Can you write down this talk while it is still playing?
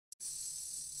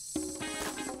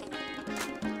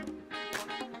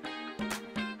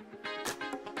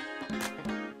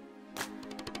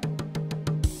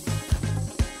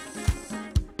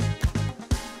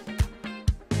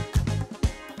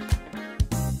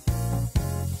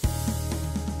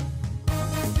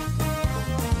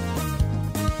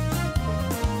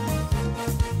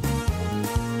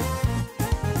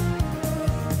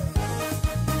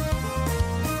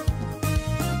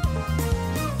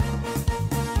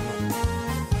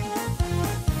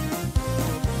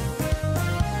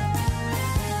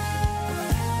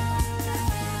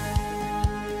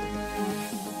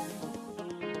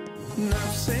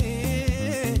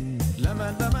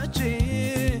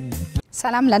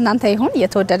ሰላም ለእናንተ ይሁን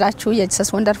የተወደዳችሁ የጂሰስ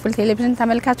ወንደርፉል ቴሌቪዥን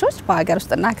ተመልካቾች በሀገር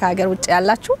ውስጥና ከሀገር ውጭ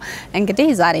ያላችሁ እንግዲህ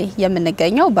ዛሬ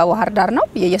የምንገኘው በባህር ዳር ነው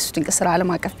የኢየሱስ ድንቅ ስራ ዓለም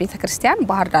አቀፍ ቤተክርስቲያን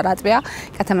ባህር ዳር አጥቢያ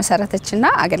ከተመሰረተችና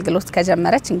አገልግሎት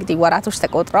ከጀመረች እንግዲህ ወራቶች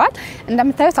ተቆጥረዋል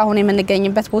እንደምታዩት አሁን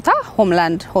የምንገኝበት ቦታ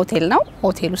ሆምላንድ ሆቴል ነው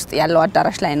ሆቴል ውስጥ ያለው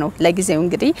አዳራሽ ላይ ነው ለጊዜው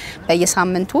እንግዲህ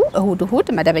በየሳምንቱ እሁድ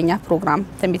መደበኛ ፕሮግራም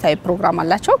ትንቢታዊ ፕሮግራም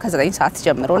አላቸው ከ9 ሰዓት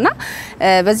ጀምሮና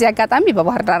በዚህ አጋጣሚ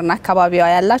በባህር ዳርና አካባቢዋ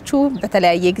ያላችሁ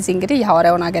በተለያየ ጊዜ እንግዲህ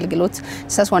ሐዋርያውን አገልግሎት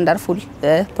ጂሰስ ወንደርፉል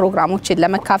ፕሮግራሞችን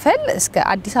ለመካፈል እስከ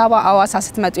አዲስ አበባ አዋሳ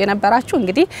ስትመጡ የነበራችሁ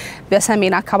እንግዲህ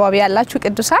በሰሜን አካባቢ ያላችሁ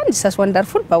ቅዱሳን ጂሰስ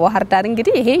ወንደርፉል በባህር ዳር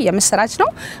እንግዲህ ይሄ የምስራች ነው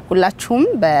ሁላችሁም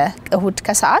በእሁድ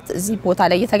ከሰዓት እዚህ ቦታ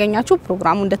ላይ የተገኛችሁ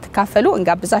ፕሮግራሙ እንድትካፈሉ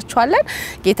እንጋብዛችኋለን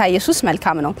ጌታ ኢየሱስ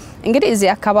መልካም ነው እንግዲህ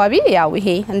እዚህ አካባቢ ያው ይሄ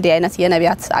እንዲህ አይነት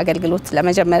የነቢያት አገልግሎት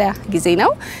ለመጀመሪያ ጊዜ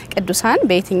ነው ቅዱሳን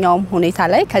በየትኛውም ሁኔታ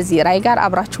ላይ ከዚህ ራይ ጋር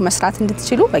አብራችሁ መስራት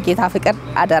እንድትችሉ በጌታ ፍቅር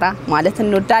አደራ ማለት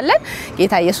እንወዳለን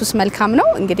ጌታ ኢየሱስ መልካም ነው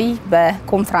እንግዲህ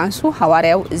በኮንፈረንሱ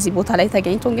ሐዋርያው እዚህ ቦታ ላይ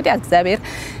ተገኝቶ እንግዲህ እግዚአብሔር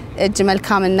እጅ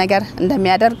መልካም ነገር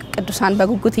እንደሚያደርግ ቅዱሳን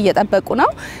በጉጉት እየተጠበቁ ነው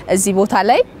እዚህ ቦታ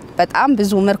ላይ በጣም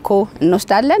ብዙ ምርኮ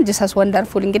እንወስዳለን ጂሰስ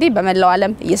ወንደርፉል እንግዲህ በመላው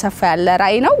ዓለም እየሰፋ ያለ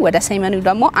ራይ ነው ወደ ሰይመኑ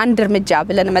ደግሞ አንድ እርምጃ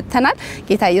ብለን መተናል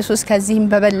ጌታ ኢየሱስ ከዚህም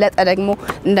በበለጠ ደግሞ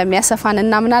እንደሚያሰፋን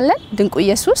እናምናለን ድንቁ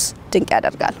ኢየሱስ ድንቅ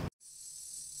ያደርጋል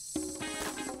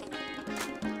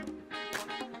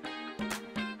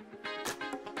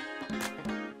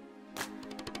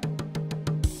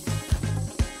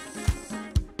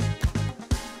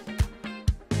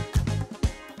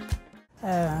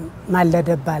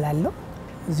ማለደባላለሁ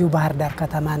እዚሁ ባህር ዳር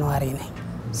ከተማ ነዋሪ ነኝ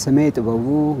ስሜ ጥበቡ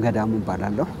ገዳሙ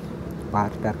ባላለሁ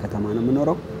ባህር ዳር ከተማ ነው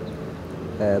የምኖረው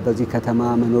በዚህ ከተማ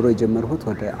መኖር የጀመርኩት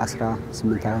ወደ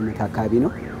 18 ዓመት አካባቢ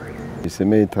ነው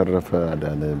ስሜ ተረፈ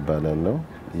አዳነ ባላለሁ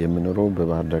የምኖረው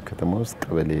በባህር ዳር ከተማ ውስጥ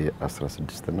ቀበሌ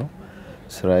 16 ነው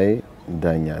ስራዬ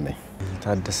ዳኛ ነኝ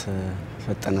ታደሰ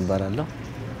ፈርተን ባላለሁ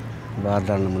ባህር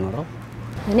ዳር ነው የምኖረው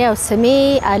እኔ ያው ስሜ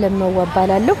ዓለም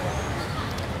ባላለሁ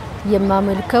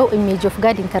የማመልከው ኢሜጅ ኦፍ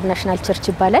ጋድ ኢንተርናሽናል ቸርች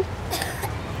ይባላል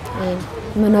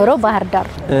ምኖረው ባህር ዳር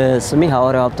ስሜ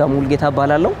ሐዋርያው ሀብታሙ ሙልጌታ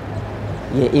ባላለሁ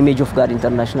የኢሜጅ ኦፍ ጋድ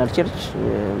ኢንተርናሽናል ቸርች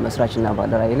መስራችና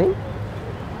ባለራዕይ ነኝ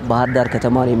ባህር ዳር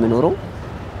ከተማ ነው የምኖረው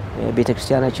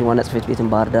ቤተክርስቲያናችን ዋና ጽሕፈት ቤትን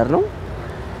ባህር ዳር ነው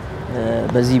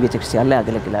በዚህ ቤተክርስቲያን ላይ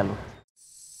አገለግላለሁ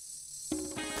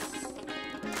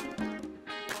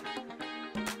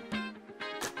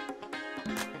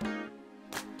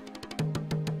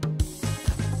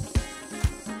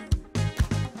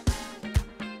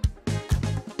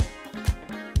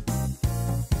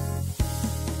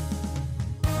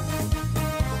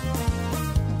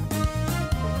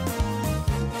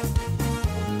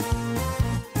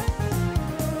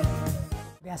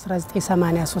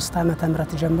በ1983 ዓመተ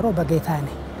ምህረት ጀምሮ በጌታ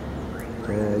ነኝ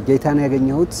ጌታን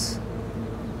ያገኘሁት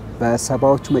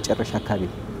በሰባዎቹ መጨረሻ አካባቢ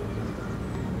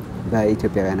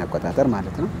በኢትዮጵያውያን አቆጣጠር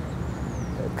ማለት ነው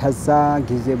ከዛ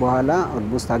ጊዜ በኋላ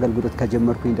ኦልሞስት አገልግሎት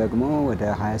ከጀመርኩኝ ደግሞ ወደ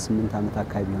 28 ዓመት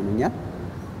አካባቢ ሆነኛል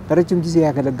ረጅም ጊዜ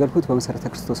ያገለገልኩት በመሰረተ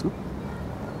ክርስቶስ ነው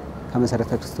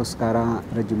ከመሰረተ ክርስቶስ ጋር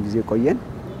ረጅም ጊዜ ቆየን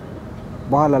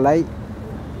በኋላ ላይ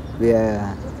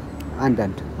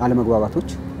የአንዳንድ አለመግባባቶች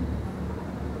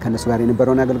ከነሱ ጋር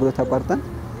የነበረውን አገልግሎት አቋርጠን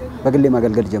በግሌ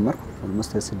ማገልገል ጀመርኩ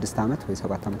ኦልሞስት 6 ዓመት ወይ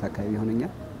 7 ዓመት አካባቢ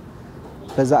ሆነኛል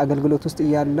በዛ አገልግሎት ውስጥ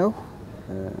ያለው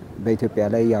በኢትዮጵያ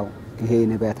ላይ ያው ይሄ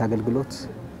ነቢያት አገልግሎት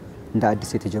እንደ አዲስ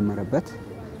የተጀመረበት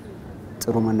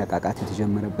ጥሩ መነቃቃት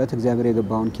የተጀመረበት እግዚአብሔር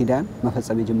የገባውን ኪዳን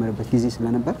መፈጸም የጀመረበት ጊዜ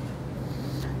ስለነበር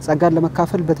ጸጋን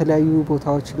ለመካፈል በተለያዩ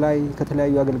ቦታዎች ላይ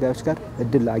ከተለያዩ አገልጋዮች ጋር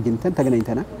እድል አግኝተን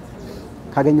ተገናኝተናል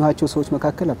ካገኘኋቸው ሰዎች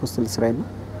መካከል አፖስቶል እስራኤል ነው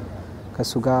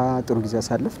ከሱ ጋር ጥሩ ጊዜ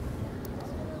አሳልፍ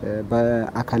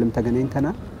በአካልም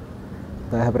ተገናኝተናል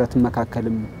በህብረት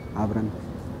መካከልም አብረን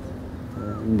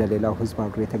እንደሌላው ህዝብ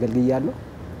አብሬ ተገልግያለሁ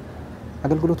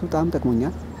አገልግሎቱ በጣም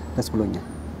ጠቅሞኛል ደስ ብሎኛል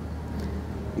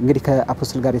እንግዲህ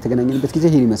ከአፖስቶል ጋር የተገናኘንበት ጊዜ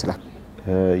ይሄን ይመስላል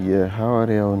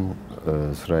የሐዋርያውን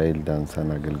እስራኤል ዳንሳን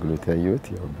አገልግሎት ያየሁት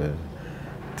ያው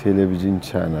በቴሌቪዥን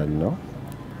ቻናል ነው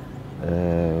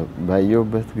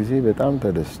ባየሁበት ጊዜ በጣም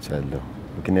ተደስቻለሁ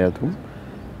ምክንያቱም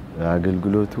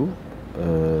አገልግሎቱ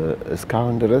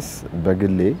እስካሁን ድረስ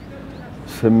በግሌ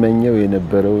ስመኘው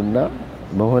የነበረውና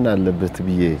መሆን አለበት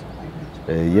ብዬ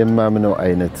የማምነው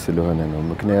አይነት ስለሆነ ነው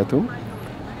ምክንያቱም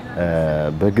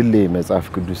በግሌ መጽሐፍ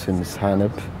ቅዱስን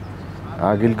ሳነብ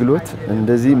አገልግሎት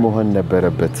እንደዚህ መሆን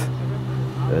ነበረበት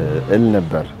እል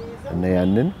ነበር እና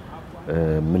ያንን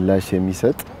ምላሽ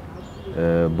የሚሰጥ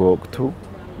በወቅቱ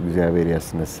እግዚአብሔር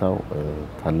ያስነሳው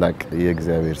ታላቅ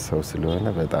የእግዚአብሔር ሰው ስለሆነ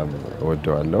በጣም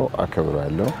ወደዋለሁ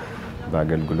አከብራለሁ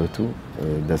በአገልግሎቱ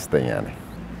ደስተኛ ነኝ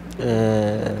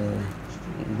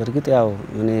በርግጥ ያው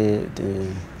እኔ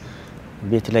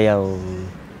ቤት ላይ ያው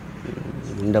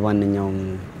እንደማንኛውም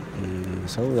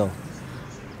ሰው ያው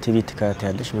ቲቪ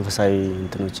ትከታያለሽ መንፈሳዊ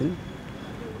እንትኖችን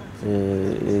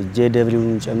ጄደብሊውን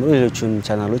ጨምሮ ሌሎችን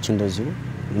ቻናሎች እንደዚሁ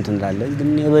እንትን ላለን ግን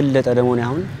የበለጠ ደግሞ ነው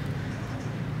አሁን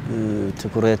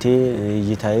ትኩረቴ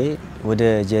እይታዬ ወደ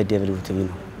ጄደብሊው ቲቪ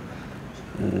ነው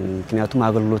ምክንያቱም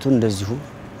አገልግሎቱን እንደዚሁ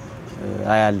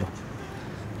አያለሁ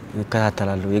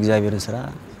እከታተላለሁ የእግዚአብሔርን ስራ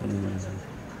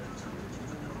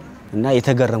እና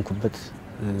የተገረምኩበት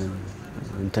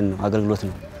እንትን ነው አገልግሎት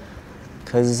ነው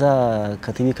ከዛ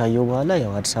ከቲቪ ካየው በኋላ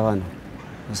ያው አዲስ አበባ ነው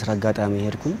ስራ አጋጣሚ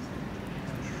ሄድኩኝ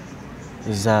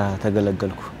እዛ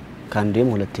ተገለገልኩ ካንዴም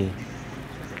ሁለቴ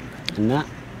እና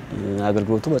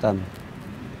አገልግሎቱ በጣም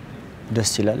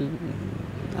ደስ ይላል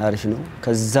አሪፍ ነው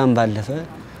ከዛም ባለፈ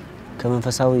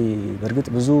ከመንፈሳዊ በርግጥ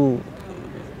ብዙ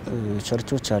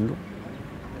ቸርቾች አሉ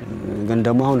ግን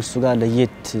ደግሞ አሁን እሱ ጋር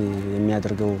ለየት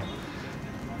የሚያደርገው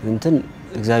እንትን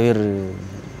እግዚአብሔር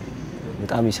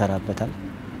በጣም ይሰራበታል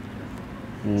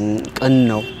ቀን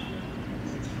ነው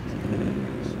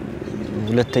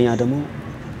ሁለተኛ ደግሞ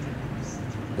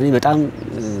እኔ በጣም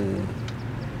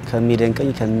ከሚደንቀኝ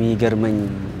ከሚገርመኝ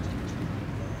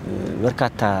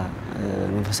በርካታ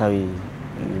መንፈሳዊ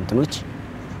እንትኖች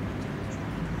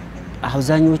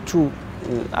አብዛኞቹ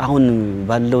አሁን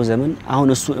ባለው ዘመን አሁን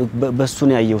እሱ በሱ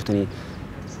ነው ያየሁት እኔ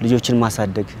ልጆችን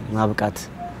ማሳደግ ማብቃት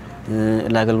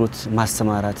ለአገልግሎት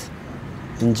ማስተማራት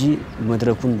እንጂ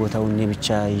መድረኩን ቦታውን እኔ ብቻ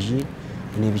ይዤ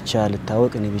እኔ ብቻ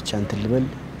ልታወቅ እኔ ብቻ እንትን ልበል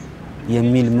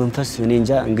የሚል መንፈስ እኔ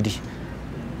እንጃ እንግዲህ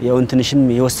ያው እንትንሽም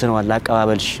ይወስነዋል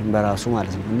አቀባበልሽ በራሱ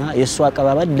ማለት ነው እና የሱ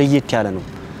አቀባበል ለየት ያለ ነው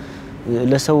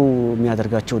ለሰው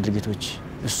የሚያደርጋቸው ድርጊቶች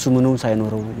እሱ ምንም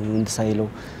ሳይኖረው እንት ሳይለው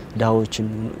ዳዎችን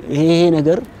ይሄ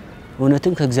ነገር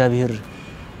እውነትም ከእግዚአብሔር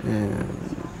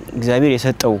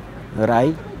የሰጠው ራይ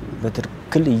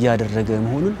በትክክል እያደረገ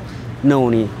መሆኑን ነው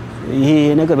እኔ ይሄ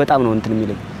ነገር በጣም ነው እንትን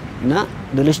የሚለኝ እና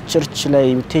በለሽ ቸርች ላይ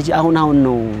ተጂ አሁን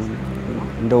ነው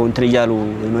እንደው እንትን ይያሉ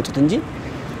የመጡት እንጂ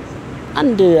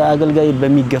አንድ አገልጋይ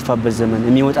በሚገፋበት ዘመን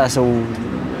የሚወጣ ሰው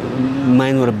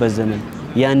የማይኖርበት ዘመን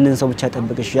ያንን ሰው ብቻ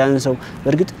ተጠብቀሽ ያንን ሰው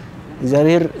በርግጥ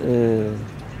እግዚአብሔር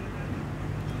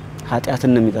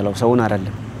ኃጢአትን ነው የሚጠላው ሰውን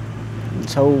አይደለም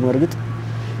ሰው በርግጥ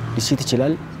ሊስት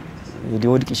ይችላል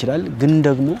ሊወድቅ ይችላል ግን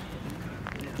ደግሞ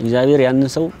እግዚአብሔር ያንን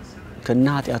ሰው ከና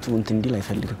ኃጢአቱ እንትን እንዲል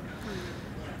አይፈልግም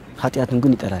ኃጢአቱን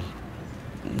ግን ይጠላል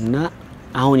እና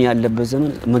አሁን ያለበት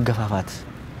ዘመን መገፋፋት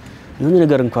ምን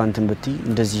ነገር እንኳን እንትን በትይ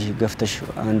እንደዚህ ገፍተሽ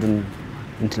አንዱን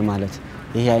እንትን ማለት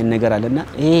ይሄ አይን ነገር አለና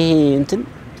ይሄ እንትን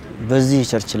በዚህ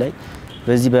ቸርች ላይ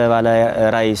በዚህ በባለ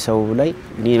ራይ ሰው ላይ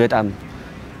እኔ በጣም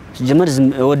ጀመር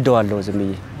እወደዋለሁ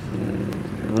ዝምዬ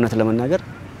እውነት ለመናገር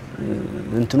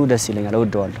እንትኑ ደስ ይለኛል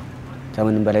እወደዋለሁ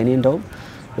ከምንም በላይ እኔ እንደው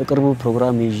በቅርቡ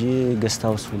ፕሮግራም ይዤ ገስት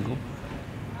ሃውስ ሁሉ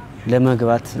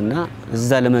ለመግባት እና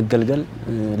እዛ ለመገልገል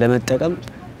ለመጠቀም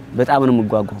በጣም ነው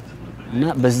የምጓጓው እና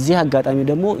በዚህ አጋጣሚ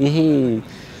ደግሞ ይሄ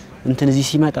እንትን እዚህ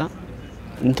ሲመጣ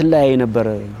እንትን ላይ ነበር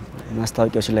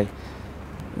ማስታወቂያዎች ላይ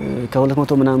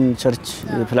ከ200 ምናምን ቸርች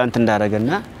ፕላንት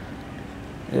እንዳረገና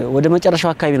ወደ መጨረሻው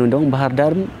አካባቢ ነው እንደውም ባህር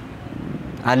ዳርም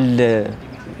አለ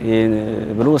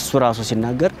ብሎ እሱ ራሱ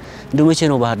ሲናገር እንደው መቼ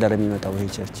ነው ባህር ዳር የሚመጣው ይሄ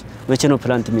ቸርች መቼ ነው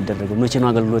ፕላንት የሚደረገው መቼ ነው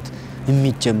አገልግሎት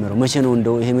የሚጀምረው መቼ ነው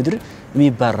እንደው ይሄ ምድር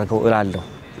የሚባረከው እላለሁ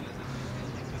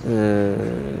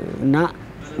እና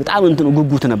በጣም እንትን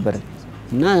ጉጉት ነበር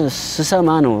እና ስሰማ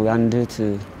ነው አንድት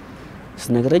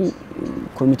ስነግረኝ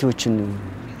ኮሚቴዎችን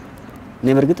እኔ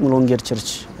በርግጥ ሙሉወንጌል ቸርች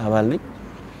አባል ነኝ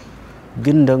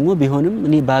ግን ደግሞ ቢሆንም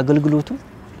እኔ በአገልግሎቱ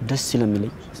ደስ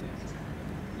ይለሚለኝ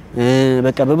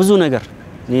በቃ በብዙ ነገር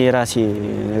እኔ ራሴ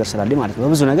ነገር ስላለኝ ማለት ነው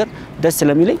በብዙ ነገር ደስ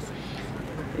ይለሚለኝ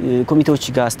ኮሚቴዎች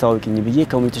ጋር አስተዋውቂኝ ብዬ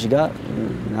ኮሚቴዎች ጋር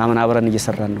አብረን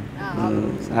እየሰራን ነው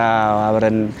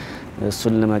አብረን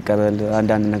እሱን ለመቀበል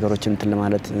አንዳንድ ነገሮችን እንትን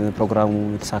ለማለት ፕሮግራሙ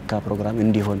የተሳካ ፕሮግራም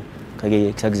እንዲሆን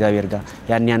ከእግዚአብሔር ጋር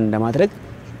ያን ለማድረግ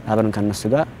አብረን ከነሱ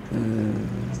ጋር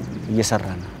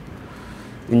እየሰራን ነው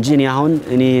እንጂ እኔ አሁን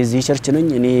እኔ እዚህ ቸርች ነኝ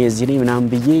እኔ እዚህ ነኝ ምናምን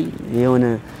ብዬ የሆነ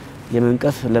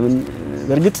የመንቀፍ ለምን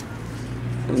በርግጥ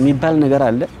የሚባል ነገር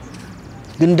አለ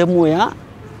ግን ደግሞ ያ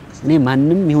እኔ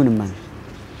ማንንም ይሁን ማን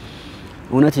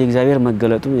እውነት የእግዚአብሔር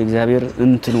መገለጡ የእግዚአብሔር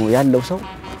እንትኑ ያለው ሰው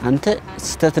አንተ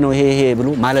ስተት ነው ይሄ ብሎ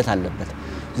ማለት አለበት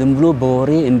ዝም ብሎ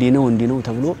በወሬ እንዲ ነው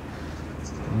ተብሎ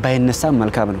ባይነሳ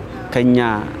መልካም ነው ከኛ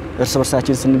እርስ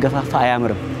በርሳችን ስንገፋፋ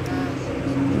አያምርም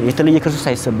የተለየ ክርስቶስ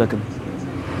አይሰበክም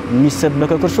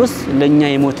የሚሰበከው ክርስቶስ ለኛ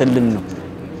የሞተልን ነው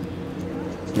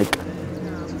በቃ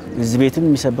እዚህ ቤትም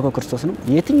የሚሰበከው ክርስቶስ ነው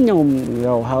የትኛውም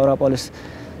ያው ሐዋርያው ጳውሎስ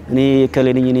እኔ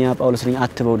ከለኔኝ እኔ ጳውሎስ ነኝ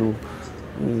አትበሉ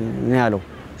ነው ያለው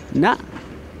እና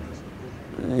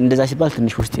እንደዛ ሲባል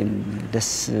ትንሽ ውስጤን ደስ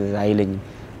አይለኝም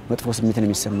መጥፎ ስሜትን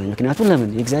የሚሰማኝ ምክንያቱም ለምን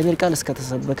የእግዚአብሔር ቃል እስከ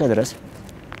ተሰበከ ድረስ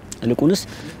ልቁንስ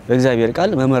በእግዚአብሔር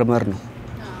ቃል መመርመር ነው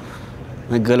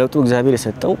መገለጡ እግዚአብሔር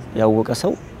የሰጠው ያወቀ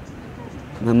ሰው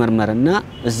መመርመርና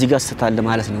እዚህ ጋር ስታለ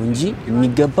ማለት ነው እንጂ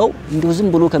የሚገባው እንደው ዝም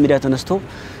ብሎ ከሜዳ ተነስቶ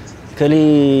ከሌ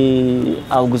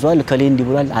አውግዟል ከሌ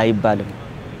እንዲብሏል አይባልም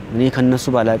እኔ ከነሱ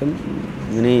ባላቅም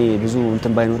እኔ ብዙ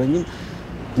እንትን ባይኖርኝም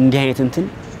እንዲህ አይነት እንትን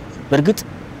በርግጥ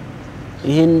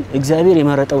ይሄን እግዚአብሔር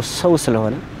የመረጠው ሰው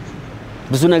ስለሆነ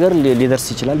ብዙ ነገር ሊደርስ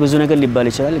ይችላል ብዙ ነገር ሊባል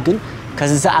ይችላል ግን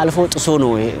ከዛ አልፎ ጥሶ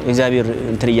ነው እግዚአብሔር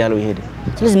እንትን ይያለው ይሄድ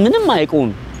ስለዚህ ምንም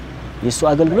አይቆም የሱ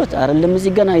አገልግሎት አይደለም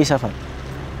እዚህ ገና ይሰፋል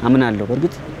አምናለሁ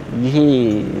በርግጥ ይሄ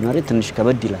መሬት ትንሽ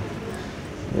ከበድ ይላል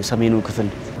ሰሜኑ ክፍል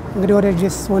እንግዲህ ወደ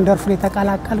ጂሰስ ወንደርፉል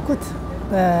የተቀላቀልኩት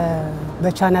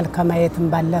በቻናል ከማየትም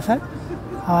ባለፈ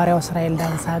ሐዋርያው እስራኤል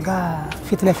ዳንሳ ጋር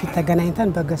ፊት ለፊት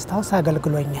ተገናኝተን በገስት ሃውስ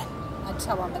አገልግሎኛል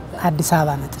አዲስ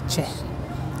አበባ መጥቼ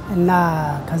እና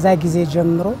ከዛ ጊዜ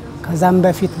ጀምሮ ከዛም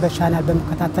በፊት በቻናል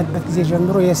በመከታተልበት ጊዜ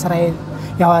ጀምሮ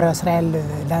የሐዋርያው እስራኤል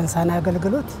ዳንሳን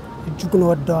አገልግሎት እጅጉን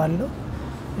ወደዋለሁ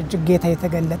እጅግ ጌታ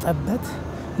የተገለጠበት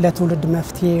ለትውልድ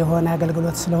መፍትሄ የሆነ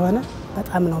አገልግሎት ስለሆነ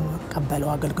በጣም ነው መቀበለው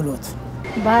አገልግሎት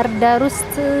ባህር ዳር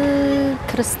ውስጥ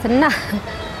ክርስትና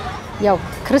ያው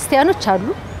ክርስቲያኖች አሉ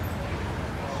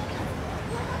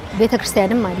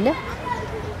ቤተክርስቲያንም አለ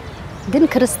ግን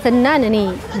ክርስትናን እኔ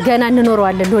ገና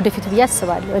እንኖረዋለን ወደፊት ብዬ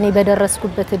አስባለሁ እኔ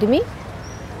በደረስኩበት እድሜ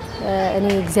እኔ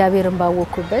እግዚአብሔርን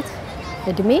ባወኩበት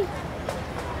እድሜ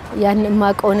ያን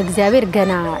ማቀውን እግዚአብሔር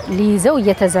ገና ሊይዘው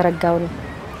እየተዘረጋው ነው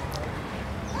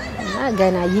እና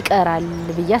ገና ይቀራል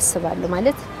ብዬ አስባለሁ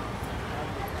ማለት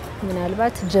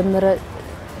ምናልባት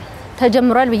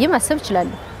ተጀምሯል ብዬ ማሰብ ይችላል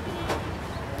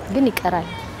ግን ይቀራል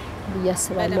ብዬ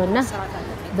አስባለሁና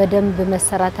በደንብ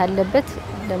መሰራት አለበት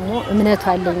ደግሞ እምነቱ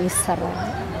አለኝ ይሰራል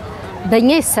በእኛ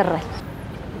ይሰራል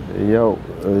ያው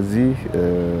እዚህ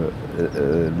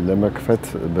ለመክፈት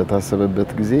በታሰበበት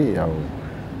ጊዜ ያው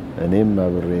እኔም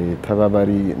አብሬ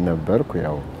ተባባሪ ነበርኩ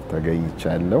ያው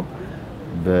ተገኝቻለሁ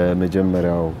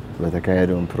በመጀመሪያው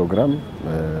በተካሄደው ፕሮግራም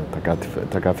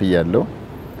ተካፍያለሁ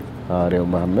ሐዋርያው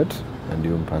መሐመድ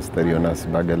እንዲሁም ፓስተር ዮናስ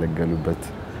ባገለገሉበት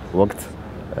ወቅት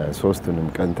ሶስቱንም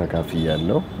ቀን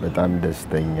ተካፍያለሁ በጣም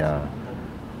ደስተኛ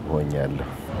ሆኛለሁ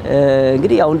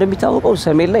እንግዲህ ያው እንደሚታወቀው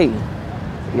ሰሜን ላይ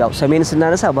ያው ሰሜን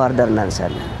ስናነሳ ባህር ዳር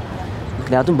እናነሳለን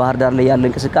ምክንያቱም ባህር ዳር ላይ ያለ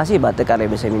እንቅስቃሴ በአጠቃላይ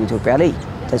በሰሜን ኢትዮጵያ ላይ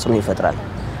ተጽዕኖ ይፈጥራል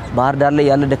ባህር ዳር ላይ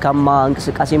ያለ ደካማ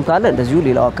እንቅስቃሴም ካለ እንደዚሁ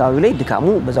ሌላው አካባቢ ላይ ድካሙ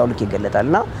በዛው ልክ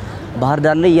ይገለጣልና ባህር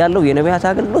ዳር ላይ ያለው የነቢያት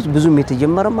አገልግሎት ብዙም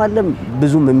የተጀመረም አይደለም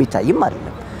ብዙም የሚታይም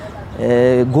አይደለም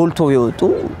ጎልቶ የወጡ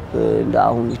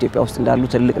አሁን ኢትዮጵያ ውስጥ እንዳሉ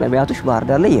ትልቅ ነቢያቶች ባህር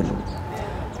ዳር ላይ የሉም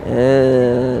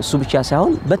እሱ ብቻ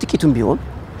ሳይሆን በጥቂቱም ቢሆን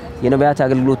የነቢያት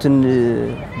አገልግሎትን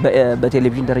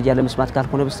በቴሌቪዥን ደረጃ ለመስማት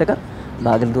ካልሆነ በስተቀር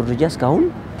በአገልግሎት ደረጃ እስካሁን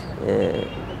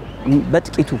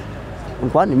በጥቂቱ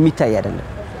እንኳን የሚታይ አይደለም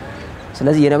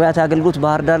ስለዚህ የነቢያት አገልግሎት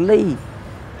ባህር ዳር ላይ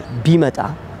ቢመጣ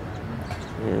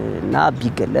እና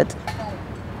ቢገለጥ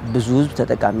ብዙ ህዝብ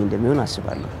ተጠቃሚ እንደሚሆን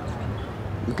አስባለሁ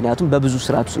ምክንያቱም በብዙ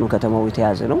ስርዓት ውስጥ ነው ከተማው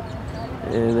የተያዘ ነው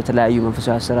በተለያዩ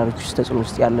መንፈሳዊ አሰራሮች ውስጥ ተጽዕኖ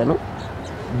ውስጥ ያለ ነው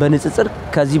በንጽጽር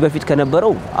ከዚህ በፊት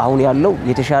ከነበረው አሁን ያለው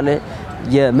የተሻለ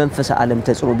የመንፈስ ዓለም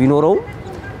ተጽዕኖ ቢኖረው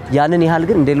ያንን ያህል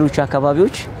ግን እንደሌሎች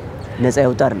አካባቢዎች ነፃ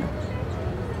ያወጣል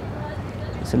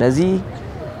ስለዚህ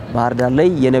ባህር ዳር ላይ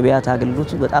የነቢያት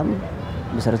አገልግሎት በጣም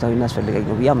መሰረታዊና አስፈላጊ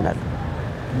ነው ያምናለሁ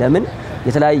ለምን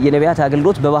የተለያየ የነቢያት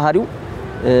አገልግሎት በባህሪው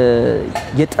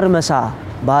የጥርመሳ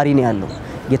ባህሪ ነው ያለው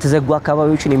የተዘጉ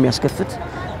አካባቢዎችን የሚያስከፍት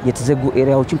የተዘጉ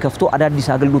ኤሪያዎችን ከፍቶ አዳዲስ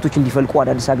አገልግሎቶች እንዲፈልቁ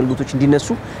አዳዲስ አገልግሎቶች እንዲነሱ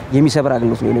የሚሰብር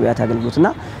አገልግሎት ነው የነቢያት አገልግሎትና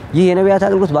ይህ የነቢያት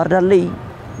አገልግሎት ባህር ዳር ላይ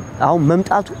አሁን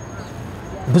መምጣቱ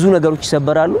ብዙ ነገሮች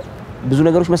ይሰበራሉ ብዙ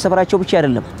ነገሮች መሰበራቸው ብቻ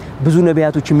አይደለም ብዙ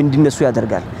ነቢያቶችም እንዲነሱ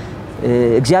ያደርጋል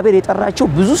እግዚአብሔር የጠራቸው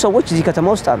ብዙ ሰዎች እዚህ ከተማ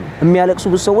ውስጥ አሉ የሚያለቅሱ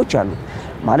ብዙ ሰዎች አሉ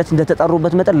ማለት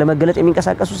እንደተጠሩበት መጠን ለመገለጥ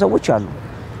የሚንቀሳቀሱ ሰዎች አሉ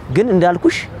ግን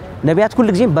እንዳልኩሽ ነቢያት ሁሉ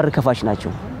ጊዜ በር ከፋች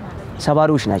ናቸው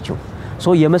ሰባሪዎች ናቸው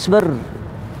ሶ የመስበር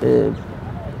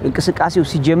እንቅስቃሴው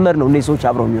ሲጀመር ነው እነዚህ ሰዎች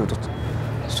አብረው የሚወጡት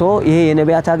ሶ ይሄ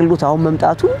የነቢያት አገልግሎት አሁን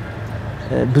መምጣቱ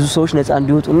ብዙ ሰዎች ነፃ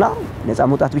እንዲወጡና ነፃ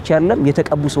መውጣት ብቻ አይደለም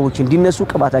የተቀቡ ሰዎች እንዲነሱ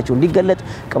ቅባታቸው እንዲገለጥ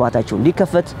ቅባታቸው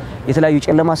እንዲከፈት የተለያዩ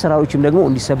ጨለማ ሰራዊቶችም ደግሞ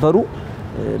እንዲሰበሩ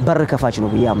በር ከፋች ነው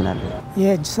ብያምናለሁ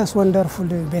የጂሰስ ወንደርፉል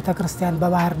ቤተክርስቲያን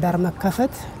በባህር ዳር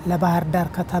መከፈት ለባህር ዳር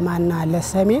ከተማና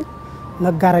ለሰሜን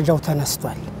መጋረጃው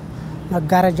ተነስቷል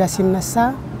መጋረጃ ሲነሳ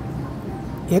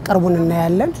የቅርቡን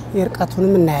እናያለን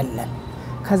የርቀቱንም እናያለን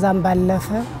ከዛም ባለፈ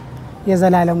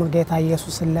የዘላለሙን ጌታ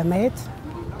ኢየሱስን ለማየት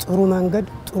ጥሩ መንገድ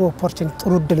ጥሩ ኦፖርቹኒቲ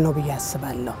ጥሩ ድል ነው ብዬ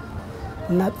አስባለሁ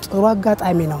እና ጥሩ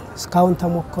አጋጣሚ ነው እስካሁን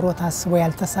ተሞክሮ ታስቦ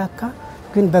ያልተሳካ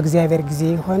ግን በእግዚአብሔር ጊዜ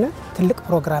የሆነ ትልቅ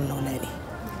ፕሮግራም ነው ለኔ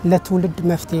ለትውልድ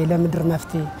መፍትሄ ለምድር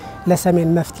መፍትሄ ለሰሜን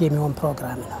መፍትሄ የሚሆን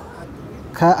ፕሮግራም ነው።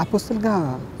 ከአፖስትል ጋር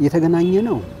የተገናኘ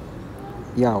ነው።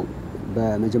 ያው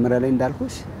በመጀመሪያ ላይ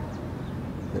እንዳልኩሽ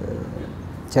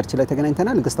ቸርች ላይ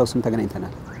ተገናኝተናል፣ ገስታውስም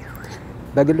ተገናኝተናል።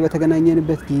 በግል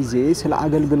በተገናኘንበት ጊዜ ስለ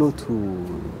አገልግሎቱ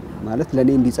ማለት ለኔ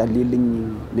እንዲጸልይልኝ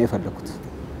ነው የፈለኩት።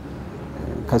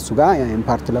 ከሱ ጋር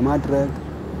ኢምፓርት ለማድረግ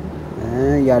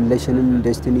ያለሽንም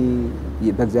ዴስቲኒ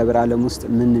በእግዚአብሔር ዓለም ውስጥ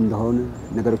ምን እንደሆነ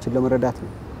ነገሮችን ለመረዳት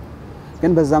ነው።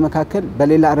 ግን በዛ መካከል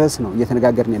በሌላ ርዕስ ነው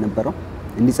እየተነጋገርን የነበረው።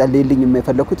 እንዲጸልይልኝ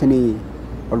የፈለኩት እኔ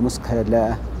ኦልሞስት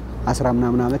ለ10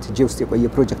 ምናምን ዓመት እጄ ውስጥ የቆየ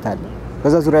ፕሮጀክት አለ።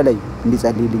 በዛ ዙሪያ ላይ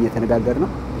እንዲጸልይልኝ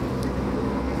የተነጋገርነው።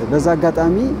 በዛ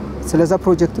አጋጣሚ ስለዛ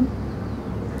ፕሮጀክትም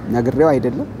ነግሬው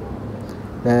አይደለም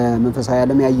በመንፈሳዊ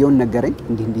ዓለም ያየውን ነገረኝ።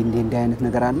 እንዲህ አይነት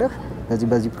ነገር አለ፣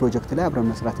 በዚህ ፕሮጀክት ላይ አብረን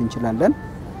መስራት እንችላለን፣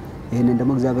 ይሄንን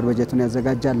ደግሞ እግዚአብሔር በጀቱን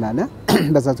ያዘጋጃል አለ።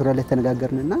 በዛ ዙሪያ ላይ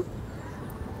ተነጋገርንና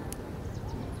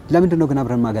ለምንድን ነው ግን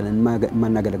አብረን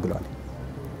ማናገለግለው አለ።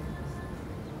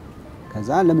 ከዛ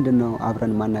ለምንድን ነው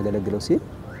አብረን ማናገለግለው ሲል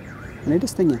እኔ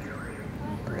ደስተኛ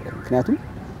ምክንያቱም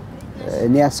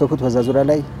እኔ ያሰብኩት በዛ ዙሪያ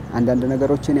ላይ አንዳንድ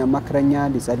ነገሮችን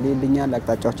ያማክረኛል፣ ይጸልይልኛል፣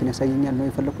 አቅጣጫዎችን ያሳየኛል ነው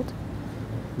የፈለኩት።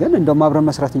 ግን እንደውም አብረን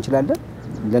መስራት እንችላለን።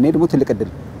 ለኔ ደግሞ ትልቅ እድል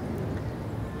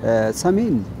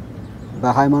ሰሜን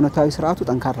በሃይማኖታዊ ስርዓቱ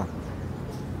ጠንካራ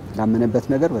ላመነበት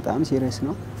ነገር በጣም ሲሪየስ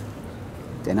ነው።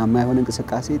 ጤናማ የሆነ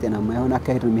እንቅስቃሴ ጤናማ የሆነ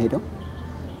አካሄድ ነው የሚሄደው።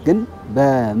 ግን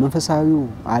በመንፈሳዊው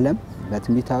ዓለም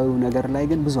በትንቢታዊው ነገር ላይ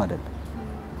ግን ብዙ አይደለም።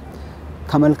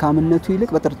 ከመልካምነቱ ይልቅ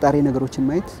በጥርጣሬ ነገሮችን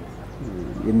ማየት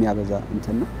የሚያበዛ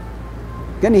እንትን ነው።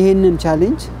 ግን ይሄንን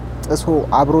ቻሌንጅ ጥሶ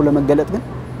አብሮ ለመገለጥ ግን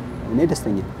እኔ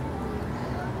ደስተኛ ነኝ።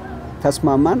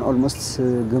 ተስማማን። ኦልሞስት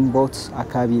ግንቦት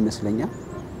አካባቢ ይመስለኛል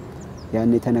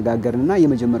ያን የተነጋገርንና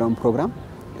የመጀመሪያውን ፕሮግራም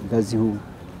በዚሁ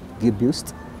ግቢ ውስጥ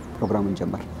ፕሮግራሙን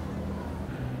ጀመር።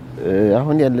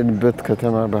 አሁን ያለንበት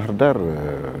ከተማ ባህር ዳር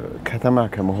ከተማ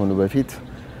ከመሆኑ በፊት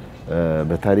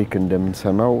በታሪክ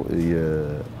እንደምንሰማው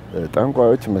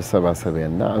የጠንቋዮች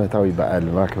መሰባሰቢያና ዓመታዊ በዓል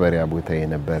ማክበሪያ ቦታ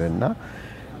የነበረና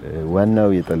ዋናው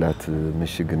የጠላት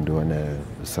ምሽግ እንደሆነ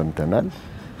ሰምተናል።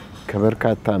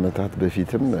 ከበርካታ ዓመታት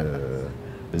በፊትም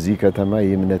እዚህ ከተማ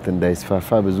የእምነት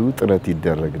እንዳይስፋፋ ብዙ ጥረት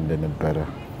ይደረግ እንደነበረ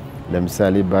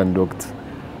ለምሳሌ በአንድ ወቅት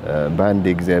በአንድ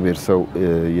የእግዚአብሔር ሰው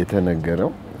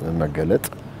የተነገረው መገለጥ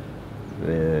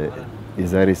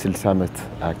የዛሬ 60 ዓመት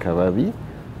አካባቢ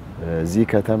እዚህ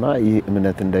ከተማ ይህ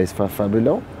እምነት እንዳይስፋፋ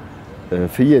ብለው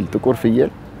ፍየል ጥቁር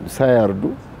ፍየል ሳያርዱ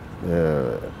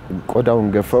ቆዳውን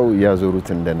ገፈው ያዞሩት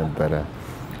እንደነበረ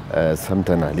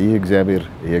ሰምተናል። ይህ እግዚአብሔር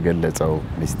የገለጸው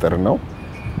ሚስጥር ነው።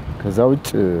 ከዛ ውጭ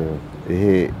ይሄ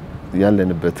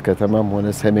ያለንበት ከተማም ሆነ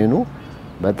ሰሜኑ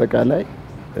በአጠቃላይ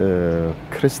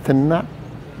ክርስትና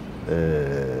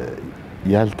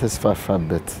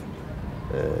ያልተስፋፋበት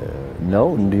ነው።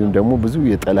 እንዲሁም ደግሞ ብዙ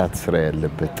የጠላት ስራ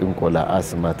ያለበት ጥንቆላ፣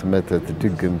 አስማት፣ መተት፣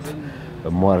 ድግምት፣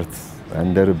 ሟርት፣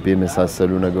 አንደርቤ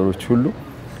የመሳሰሉ ነገሮች ሁሉ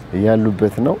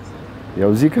ያሉበት ነው። ያው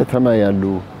እዚህ ከተማ ያሉ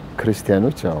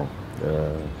ክርስቲያኖች ያው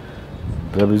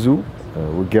በብዙ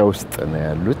ውጊያ ውስጥ ነው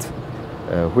ያሉት።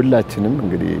 ሁላችንም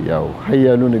እንግዲህ ያው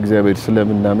ኃያሉን እግዚአብሔር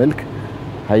ስለምናመልክ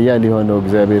ኃያል የሆነው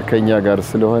እግዚአብሔር ከኛ ጋር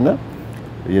ስለሆነ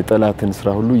የጠላትን ስራ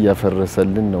ሁሉ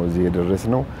እያፈረሰልን ነው እዚህ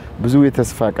የደረስነው። ብዙ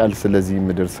የተስፋ ቃል ስለዚህ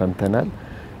ምድር ሰምተናል።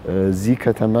 እዚህ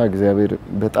ከተማ እግዚአብሔር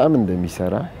በጣም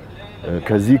እንደሚሰራ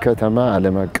ከዚህ ከተማ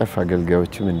ዓለም አቀፍ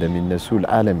አገልጋዮችም እንደሚነሱ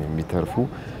ለዓለም የሚተርፉ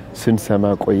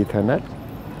ስንሰማ ቆይተናል።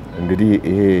 እንግዲህ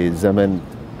ይሄ ዘመን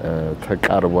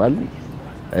ተቃርቧል።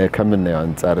 ከምናየው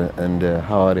አንፃር እንደ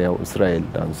ሐዋርያው እስራኤል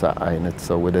ዳንሳ አይነት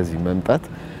ሰው ወደዚህ መምጣት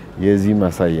የዚህ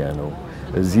ማሳያ ነው።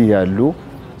 እዚህ ያሉ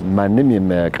ማንም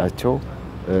የማያውቃቸው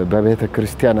በቤተ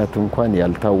ክርስቲያናት እንኳን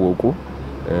ያልታወቁ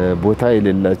ቦታ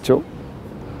የሌላቸው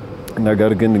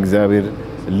ነገር ግን እግዚአብሔር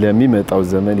ለሚመጣው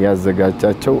ዘመን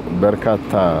ያዘጋጃቸው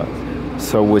በርካታ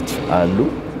ሰዎች አሉ።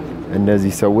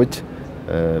 እነዚህ ሰዎች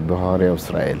በሐዋርያው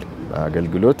እስራኤል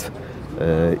አገልግሎት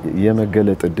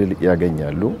የመገለጥ እድል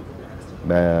ያገኛሉ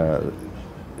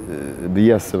ብዬ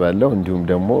አስባለሁ። እንዲሁም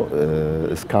ደግሞ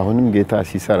እስካሁንም ጌታ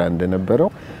ሲሰራ እንደነበረው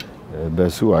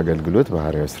በሱ አገልግሎት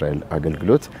በሐዋርያው እስራኤል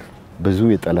አገልግሎት ብዙ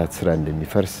የጠላት ስራ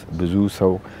እንደሚፈርስ ብዙ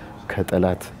ሰው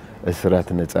ከጠላት እስራት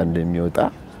ነፃ እንደሚወጣ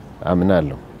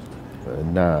አምናለሁ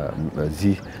እና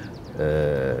እዚህ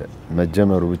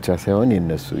መጀመሩ ብቻ ሳይሆን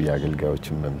የነሱ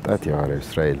የአገልጋዮችን መምጣት የሐዋርያው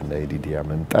እስራኤል እና የዲዲያ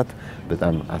መምጣት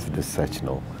በጣም አስደሳች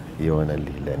ነው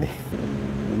የሆነልኝ ለኔ።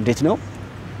 እንዴት ነው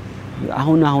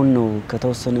አሁን ነው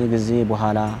ከተወሰነ ጊዜ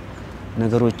በኋላ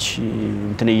ነገሮች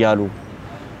እንትን ይያሉ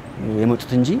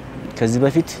የመጡት እንጂ ከዚህ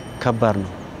በፊት ከባድ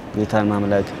ነው ጌታን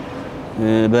ማምለክ።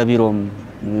 በቢሮም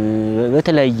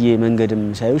በተለያየ መንገድም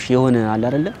ሳይውሽ የሆነ አለ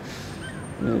አይደለ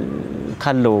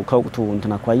ካለው ከወቅቱ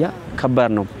እንትና አኳያ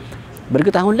ከባድ ነው።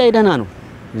 በርግጥ አሁን ላይ ደህና ነው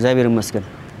እግዚአብሔር ይመስገን።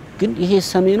 ግን ይሄ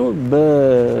ሰሜኑ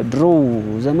በድሮ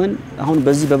ዘመን አሁን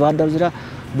በዚህ በባህር ዳር ዙሪያ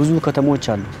ብዙ ከተሞች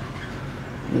አሉ።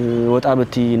 ወጣ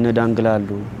በቲ እነ ዳንግላ አሉ፣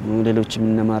 ሌሎችም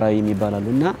እነ ማራይ የሚባላሉ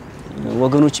እና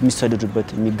ወገኖች የሚሰደዱበት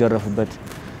የሚገረፉበት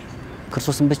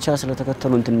ክርስቶስን ብቻ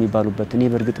ስለተከተሉ እንትን የሚባሉበት እኔ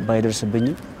በርግጥ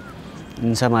ባይደርስብኝም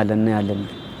እንሰማለን ያለን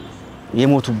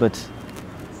የሞቱበት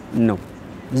ነው።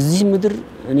 እዚህ ምድር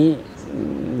እኔ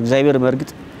እግዚአብሔር በርግጥ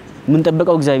ምን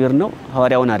ጠበቀው እግዚአብሔር ነው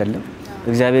ሐዋርያውን አይደለም።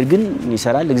 እግዚአብሔር ግን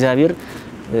ይሰራል። እግዚአብሔር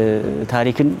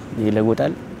ታሪክን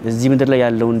ይለውጣል። እዚህ ምድር ላይ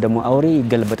ያለውን ደሞ አውሬ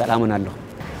ይገልበጣል አመናለሁ።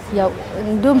 ያው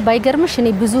እንደም ባይገርምሽ እኔ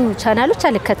ብዙ ቻናሎች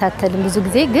አልከታተልም ብዙ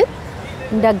ጊዜ ግን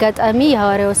እንዳጋጣሚ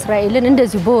የሐዋርያው እስራኤልን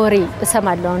እንደዚህ በወሬ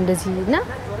እሰማለሁ እንደዚህና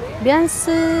ቢያንስ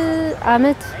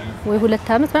አመት ወይ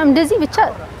 2 አመት ማለት እንደዚህ ብቻ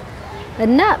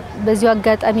እና በዚሁ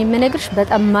አጋጣሚ መነግርሽ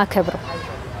በጣም ማከብረው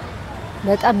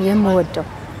በጣም የምወደው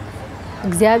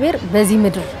እግዚአብሔር በዚህ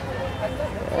ምድር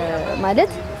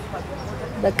ማለት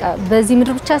በቃ በዚህ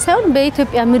ምድር ብቻ ሳይሆን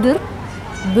በኢትዮጵያ ምድር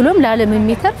ብሎም ለዓለም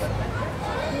የሚተርፍ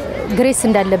ግሬስ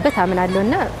እንዳለበት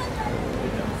አምናለሁና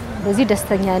በዚህ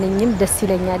ደስተኛ ነኝም ደስ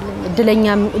ይለኛል።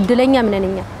 እድለኛ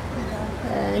ምንነኛ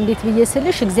እንዴት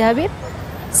ብዬስልሽ እግዚአብሔር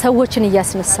ሰዎችን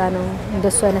እያስነሳ ነው።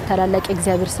 እንደሱ አይነት ታላላቅ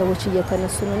እግዚአብሔር ሰዎች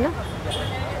እየተነሱ ነውና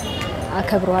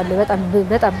አከብረዋለሁ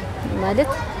በጣም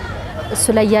ማለት እሱ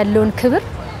ላይ ያለውን ክብር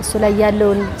እሱ ላይ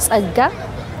ያለውን ጸጋ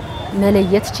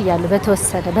መለየት ይችላል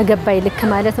በተወሰነ በገባይ ልክ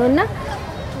ማለት ነውና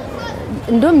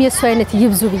እንደም የሱ አይነት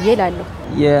ይብዙ ብዬ እላለሁ።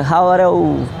 የሐዋርያው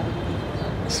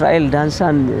እስራኤል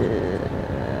ዳንሳን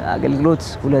አገልግሎት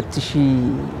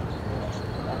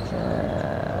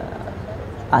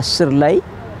 2010 ላይ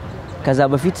ከዛ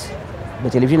በፊት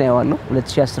በቴሌቪዥን አያዋለሁ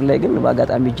 2010 ላይ ግን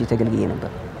በአጋጣሚ እጄ ተገልግዬ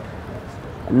ነበር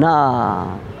እና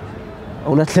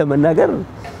እውነት ለመናገር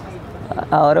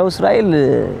ሐዋርያው እስራኤል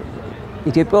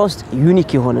ኢትዮጵያ ውስጥ ዩኒክ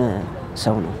የሆነ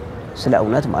ሰው ነው ስለ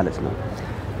እውነት ማለት ነው።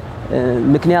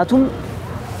 ምክንያቱም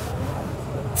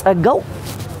ጸጋው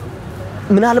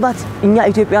ምናልባት እኛ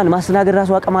ኢትዮጵያን ማስተናገድ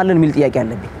ራሱ አቀማለን የሚል ጥያቄ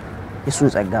አለብኝ የሱን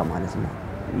ጸጋ ማለት ነው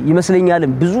ይመስለኛል።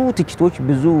 ብዙ ትችቶች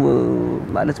ብዙ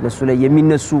ማለት በሱ ላይ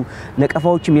የሚነሱ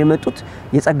ነቀፋዎችም የመጡት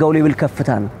የጸጋው ሌቭል ከፍታ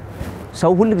ነው።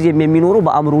 ሰው ሁሉ ጊዜ የሚኖረው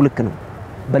በአእምሮ ልክ ነው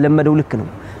በለመደው ልክ ነው።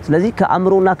 ስለዚህ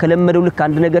ከአእምሮና ከለመደው ልክ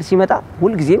አንድ ነገር ሲመጣ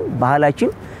ሁሉ ጊዜም ባህላችን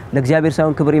ለእግዚአብሔር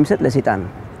ሳይሆን ክብር የሚሰጥ ለሰይጣን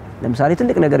ነው። ለምሳሌ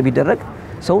ትልቅ ነገር ቢደረግ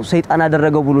ሰው ሰይጣን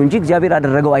አደረገው ብሎ እንጂ እግዚአብሔር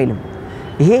አደረገው አይልም።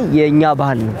 ይሄ የኛ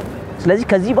ባህል ነው። ስለዚህ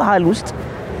ከዚህ ባህል ውስጥ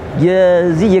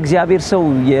የዚህ የእግዚአብሔር ሰው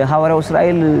የሐዋርያው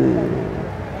እስራኤል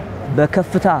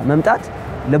በከፍታ መምጣት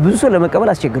ለብዙ ሰው ለመቀበል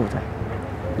አስቸግሮታል።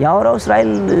 የሐዋርያው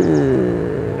እስራኤል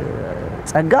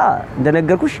ጸጋ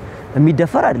እንደነገርኩሽ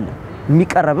የሚደፈር አይደለም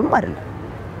የሚቀርብም አይደለም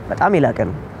በጣም የላቀ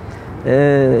ነው።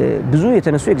 ብዙ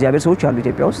የተነሱ የእግዚአብሔር ሰዎች አሉ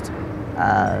ኢትዮጵያ ውስጥ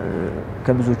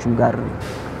ከብዙዎቹም ጋር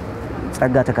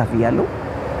ጸጋ ተካፍያለሁ።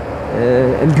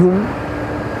 እንዲሁም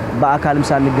በአካልም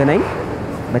ሳንገናኝ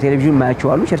በቴሌቪዥን ማያቸው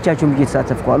አሉ ቸርቻቸውም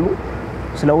እየተሳተፍኩ አሉ።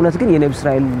 ስለ እውነት ግን የነብይ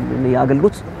እስራኤል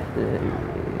ያገልግሎት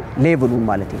ሌቭሉን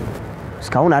ማለት ነው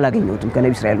እስካሁን አላገኘሁትም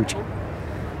ከነብይ እስራኤል ውጪ።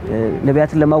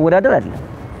 ነቢያትን ለማወዳደር አይደለም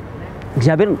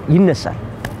እግዚአብሔር ይነሳል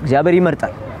እግዚአብሔር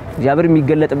ይመርጣል እግዚአብሔር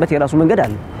የሚገለጥበት የራሱ መንገድ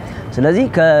አለ። ስለዚህ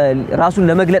ከራሱን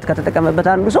ለመግለጥ ከተጠቀመበት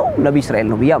አንዱ ሰው ነብይ እስራኤል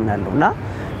ነው ብዬ አምናለሁና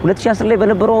 2010 ላይ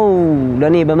በነበረው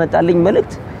ለኔ በመጣልኝ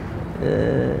መልእክት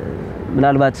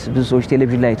ምናልባት ብዙ ሰዎች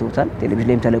ቴሌቪዥን ላይ አይተውታል። ቴሌቪዥን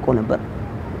ላይም ተለቆ ነበር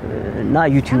እና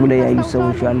ዩቲዩብ ላይ ያዩ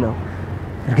ሰዎች ያለው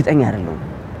እርግጠኛ አይደለም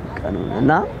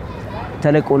እና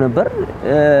ተለቆ ነበር።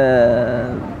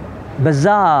 በዛ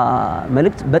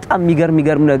መልእክት በጣም የሚገርም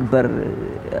ነበር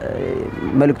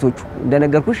መልእክቶቹ።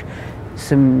 እንደነገርኩሽ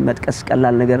ስም መጥቀስ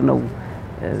ቀላል ነገር ነው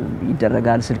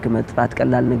ይደረጋል ስልክ መጥራት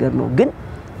ቀላል ነገር ነው ግን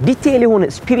ዲቴይል የሆነ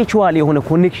ስፒሪቹዋል የሆነ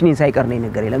ኮኔክሽንን ሳይቀር ነው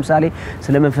ነገር። ለምሳሌ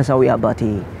ስለ መንፈሳዊ አባቴ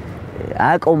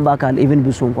አያውቀውም በአካል ኢቭን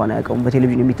ብዙ እንኳን አያውቀውም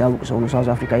በቴሌቪዥን የሚታወቅ ሰው ነው ሳውዝ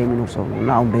አፍሪካ የሚኖር ሰው ነው እና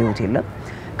አሁን በህይወት የለም።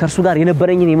 ከርሱ ጋር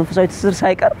የነበረኝን የመንፈሳዊ ትስስር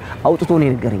ሳይቀር አውጥቶ ነው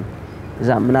የነገረኝ።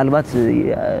 እዛ ምናልባት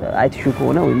አይቲሹ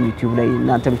ከሆነ ወይ ዩቲዩብ ላይ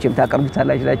እናንተ ብቻም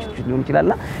ታቀርቡታላችሁ ሊሆን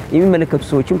ይችላልና የሚመለከቱ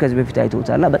ሰዎችም ከዚህ በፊት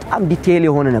አይተውታልና በጣም ዲቴይል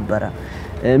የሆነ ነበር።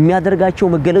 የሚያደርጋቸው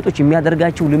መገለጦች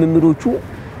የሚያደርጋቸው ልምምዶቹ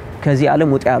ከዚህ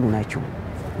ዓለም ወጣ ያሉ ናቸው።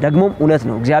 ደግሞም እውነት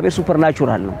ነው እግዚአብሔር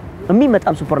ሱፐርናቹራል ነው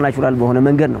የሚመጣም ሱፐርናቹራል በሆነ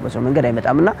መንገድ ነው በሰው መንገድ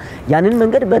አይመጣምና ያንን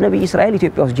መንገድ በነብይ እስራኤል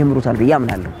ኢትዮጵያ ውስጥ ጀምሮታል ብዬ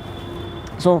አምናለሁ።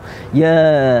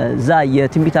 የዛ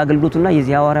የትንቢት አገልግሎቱና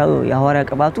የዚህ የሐዋርያ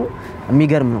ቅባቱ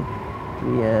የሚገርም ነው።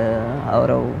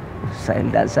 የሐዋርያው እስራኤል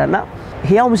ዳንሳና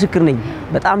ህያው ምስክር ነኝ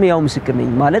በጣም ህያው ምስክር ነኝ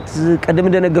ማለት ቀደም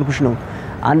እንደነገርኩሽ ነው።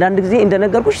 አንዳንድ ጊዜ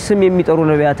እንደነገርኩሽ ስም የሚጠሩ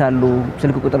ነቢያት አሉ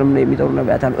ስልክ ቁጥርም የሚጠሩ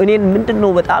ነቢያት አሉ። እኔን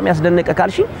ምንድነው በጣም ያስደነቀ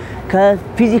ካልሽ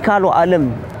ከፊዚካሉ ዓለም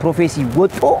ፕሮፌሲ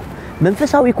ወጥቶ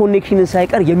መንፈሳዊ ኮኔክሽንን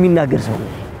ሳይቀር የሚናገር ሰው ነው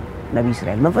ነብይ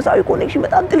እስራኤል። መንፈሳዊ ኮኔክሽን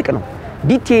በጣም ጥልቅ ነው።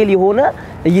 ዲቴይል የሆነ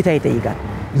እይታ ይጠይቃል።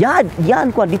 ያ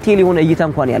እንኳን ዲቴይል የሆነ እይታ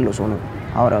እንኳን ያለው ሰው ነው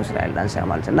ሐዋርያው እስራኤል ዳንሳ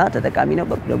ማለትና ተጠቃሚ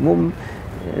ነበር። ደግሞ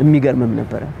የሚገርምም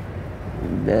ነበር።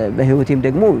 በህይወቴም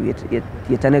ደግሞ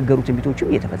የተነገሩ ትንቢቶችም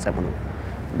እየተፈጸሙ ነው።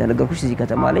 እንደነገርኩሽ እዚህ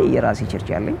ከተማ ላይ የራሴ ቸርች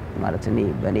ያለኝ ማለት እኔ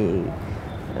በኔ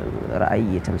ራእይ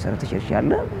የተመሰረተ ቸርች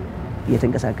ያለ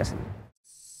እየተንቀሳቀሰ ነው።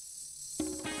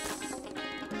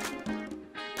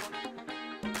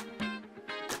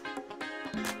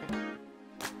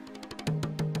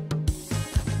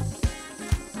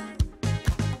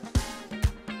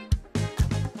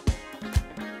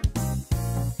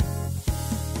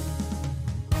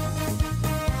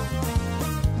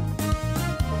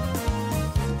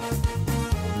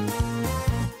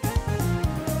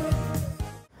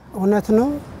 እውነት ነው።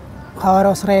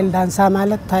 ሐዋርያው እስራኤል ዳንሳ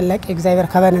ማለት ታላቅ የእግዚአብሔር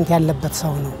ከበነንት ያለበት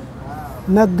ሰው ነው።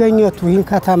 መገኘቱ ይህን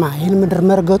ከተማ ይህን ምድር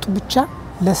መርገጡ ብቻ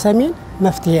ለሰሜን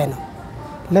መፍትሄ ነው።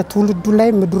 ለትውልዱ ላይ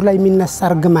ምድሩ ላይ የሚነሳ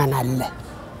እርግማን አለ።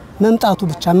 መምጣቱ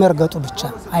ብቻ መርገጡ ብቻ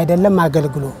አይደለም፣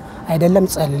 አገልግሎ አይደለም፣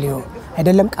 ጸልዮ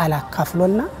አይደለም፣ ቃል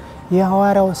አካፍሎና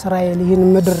የሐዋርያው እስራኤል ይህን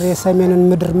ምድር የሰሜንን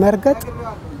ምድር መርገጥ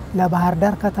ለባህር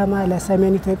ዳር ከተማ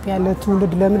ለሰሜን ኢትዮጵያ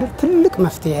ለትውልድ ለምድር ትልቅ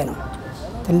መፍትሄ ነው።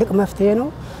 ትልቅ መፍትሄ ነው።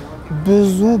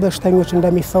 ብዙ በሽተኞች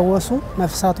እንደሚፈወሱ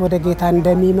ነፍሳት ወደ ጌታ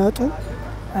እንደሚመጡ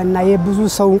እና የብዙ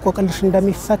ሰው እንቆቅልሽ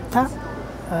እንደሚፈታ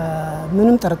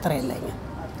ምንም ጥርጥር የለኝም።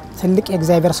 ትልቅ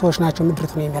የእግዚአብሔር ሰዎች ናቸው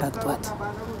ምድሪቱን የሚረግጧት።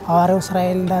 ሐዋርያው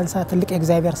እስራኤል ዳንሳ ትልቅ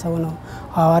የእግዚአብሔር ሰው ነው።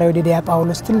 ሐዋርያው ዲዲያ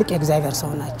ጳውሎስ ትልቅ የእግዚአብሔር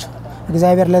ሰው ናቸው።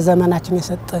 እግዚአብሔር ለዘመናችን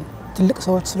የሰጠን ትልቅ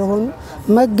ሰዎች ስለሆኑ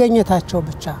መገኘታቸው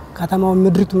ብቻ ከተማውን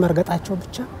ምድሪቱን መርገጣቸው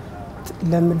ብቻ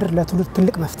ለምድር ለትውልድ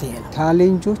ትልቅ መፍትሄ ነው።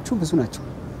 ቻሌንጆቹ ብዙ ናቸው።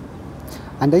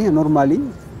 አንደኛ ኖርማሊ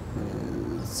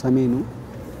ሰሜኑ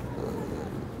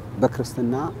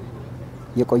በክርስትና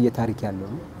የቆየ ታሪክ ያለው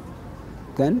ነው።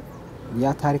 ግን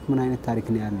ያ ታሪክ ምን አይነት ታሪክ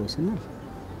ነው ያለው ስንል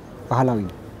ባህላዊ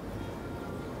ነው።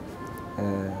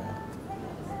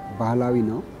 ባህላዊ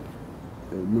ነው።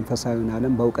 መንፈሳዊውን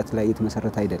ዓለም በእውቀት ላይ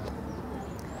የተመሰረተ አይደለም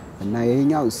እና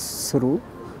ይሄኛው ስሩ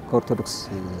ከኦርቶዶክስ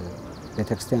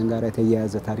ቤተክርስቲያን ጋር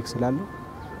የተያያዘ ታሪክ ስላለው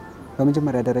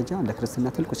በመጀመሪያ ደረጃ ለክርስትና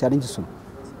ትልቁ ቻሌንጅ እሱ ነው።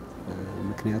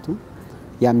 ምክንያቱም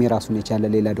ያም የራሱን የቻለ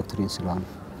ሌላ ዶክትሪን ስለሆነ።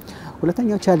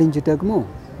 ሁለተኛው ቻሌንጅ ደግሞ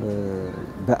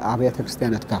በአብያተ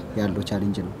ክርስቲያናት ጋር ያለው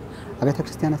ቻሌንጅ ነው። አብያተ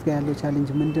ክርስቲያናት ጋር ያለው ቻሌንጅ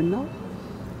ምንድነው?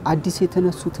 አዲስ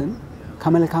የተነሱትን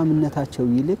ከመልካምነታቸው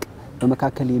ይልቅ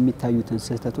በመካከል የሚታዩትን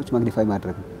ስህተቶች ማግኒፋይ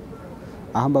ማድረግ ነው።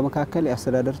 አሁን በመካከል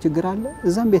ያስተዳደር ችግር አለ፣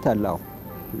 እዛም ቤት አለ።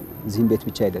 እዚህም ቤት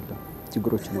ብቻ አይደለም፣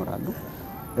 ችግሮች ይኖራሉ።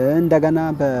 እንደገና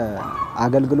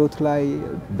በአገልግሎት ላይ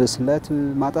ብስለት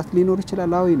ማጣት ሊኖር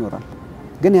ይችላል። አዎ ይኖራል።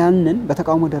 ግን ያንን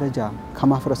በተቃውሞ ደረጃ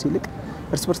ከማፍረስ ይልቅ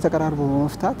እርስ በርስ ተቀራርቦ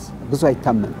በመፍታት ብዙ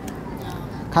አይታመንም።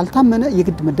 ካልታመነ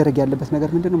የግድ መደረግ ያለበት ነገር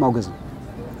ምንድነው? ማውገዝ ነው።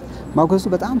 ማውገዙ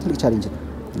በጣም ትልቅ ቻሌንጅ ነው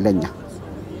ለኛ።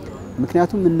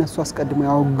 ምክንያቱም እነሱ አስቀድመው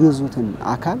ያወገዙትን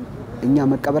አካል እኛ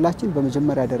መቀበላችን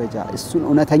በመጀመሪያ ደረጃ እሱን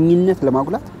እውነተኝነት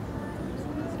ለማጉላት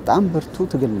በጣም ብርቱ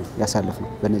ትግል ነው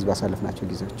ያሳለፍነው በእነዚህ ባሳለፍናቸው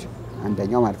ጊዜዎች።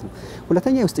 አንደኛው ማለት ነው።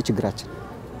 ሁለተኛ የውስጥ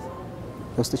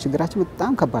ችግራችን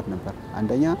በጣም ከባድ ነበር።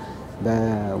 አንደኛ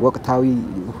በወቅታዊ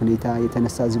ሁኔታ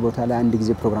የተነሳ እዚህ ቦታ ላይ አንድ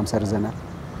ጊዜ ፕሮግራም ሰርዘናል።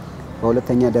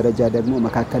 በሁለተኛ ደረጃ ደግሞ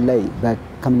መካከል ላይ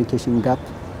በኮሙኒኬሽን ጋፕ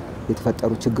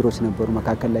የተፈጠሩ ችግሮች ነበሩ።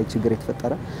 መካከል ላይ ችግር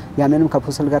የተፈጠረ ያንንም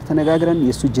ከፖስተል ጋር ተነጋግረን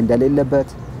የሱ እጅ እንደሌለበት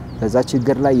በዛ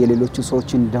ችግር ላይ የሌሎቹ ሰዎች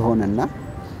እንደሆነና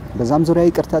በዛም ዙሪያ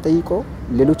ይቅርታ ጠይቆ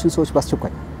ሌሎችን ሰዎች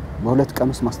ባስቸኳይ በሁለት ቀን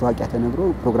ውስጥ ማስተዋቂያ ተነግሮ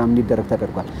ፕሮግራም እንዲደረግ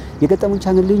ተደርጓል። የገጠሙን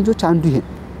ቻሌንጆች አንዱ ይሄ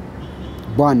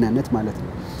በዋናነት ማለት ነው።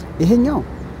 ይሄኛው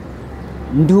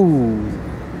እንዲሁ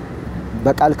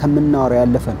በቃል ከምናወራው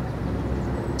ያለፈ ነው።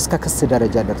 እስከ ክስ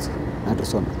ደረጃ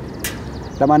አድርሶናል።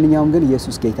 ለማንኛውም ግን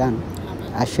ኢየሱስ ጌታ ነው።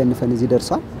 አሸንፈን እዚህ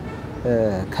ደርሷል።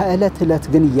 ከእለት እለት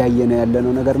ግን እያየነው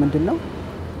ያለነው ነገር ምንድነው?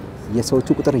 የሰዎቹ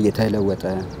ቁጥር እየተለወጠ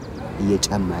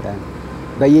እየጨመረ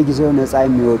በየጊዜው ነፃ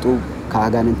የሚወጡ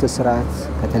ከአጋንንት ስርዓት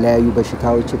ከተለያዩ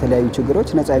በሽታዎች የተለያዩ ችግሮች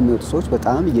ነፃ የሚወጡ ሰዎች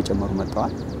በጣም እየጨመሩ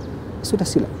መጥተዋል። እሱ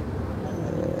ደስ ይላል።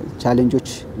 ቻሌንጆች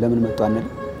ለምን መጡ አንል።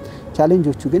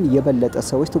 ቻሌንጆቹ ግን የበለጠ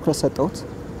ሰዎች ትኩረት ሰጠውት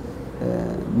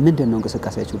ምንድነው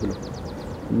እንቅስቃሴያቸው ብሎ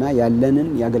እና ያለንን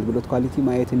የአገልግሎት ኳሊቲ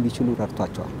ማየት እንዲችሉ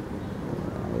ረድቷቸዋል።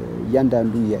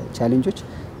 እያንዳንዱ የቻሌንጆች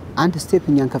አንድ ስቴፕ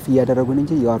እኛን ከፍ እያደረጉን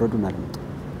እንጂ ያወረዱን አልመጡ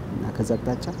እና ከዛ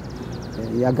አቅጣጫ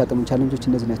ያጋጠሙ ቻሌንጆች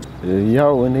እነዚህ ናቸው።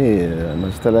 ያው እኔ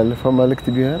ማስተላለፈው መልእክት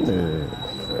ቢሆን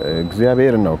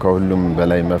እግዚአብሔር ነው ከሁሉም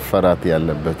በላይ መፈራት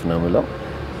ያለበት ነው ማለት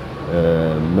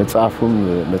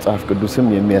መጽሐፍ ቅዱስም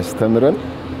የሚያስተምረን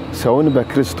ሰውን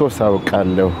በክርስቶስ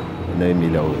አውቃለሁ ነው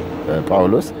የሚለው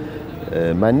ጳውሎስ።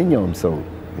 ማንኛውም ሰው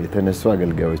የተነሱ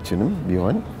አገልጋዮችንም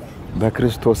ቢሆን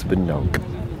በክርስቶስ ብናውቅ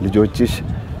ልጆችሽ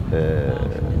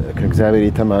ከእግዚአብሔር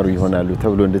የተማሩ ይሆናሉ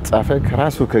ተብሎ እንደተጻፈ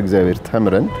ከራሱ ከእግዚአብሔር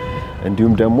ተምረን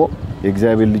እንዲሁም ደግሞ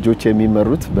የእግዚአብሔር ልጆች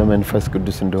የሚመሩት በመንፈስ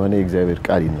ቅዱስ እንደሆነ የእግዚአብሔር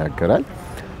ቃል ይናገራል።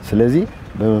 ስለዚህ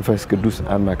በመንፈስ ቅዱስ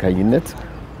አማካኝነት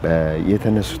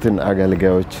የተነሱትን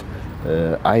አገልጋዮች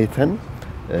አይተን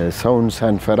ሰውን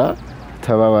ሳንፈራ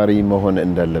ተባባሪ መሆን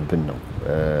እንዳለብን ነው።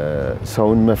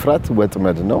 ሰውን መፍራት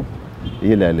ወጥመድ ነው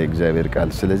ይላል የእግዚአብሔር ቃል።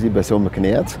 ስለዚህ በሰው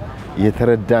ምክንያት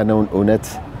የተረዳነውን እውነት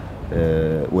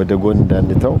ወደ ጎን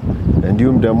እንዳንተው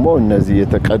እንዲሁም ደግሞ እነዚህ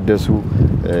የተቀደሱ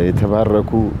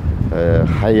የተባረኩ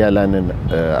ኃያላንን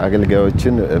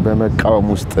አገልጋዮችን በመቃወም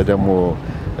ውስጥ ደግሞ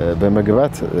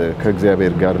በመግባት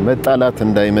ከእግዚአብሔር ጋር መጣላት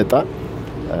እንዳይመጣ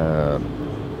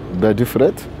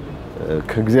በድፍረት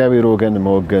ከእግዚአብሔር ወገን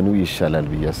መወገኑ ይሻላል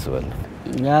ብዬ አስባለሁ።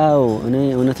 ያው እኔ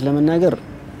እውነት ለመናገር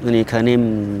እኔ ከኔም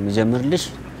ጀምርልሽ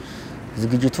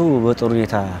ዝግጅቱ በጥሩ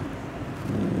ሁኔታ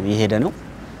ይሄደ ነው።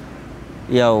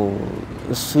 ያው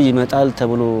እሱ ይመጣል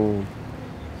ተብሎ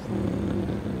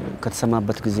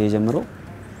ከተሰማበት ጊዜ ጀምሮ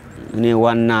እኔ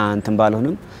ዋና እንትን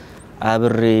ባልሆንም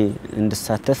አብሬ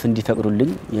እንድሳተፍ እንዲፈቅዱልኝ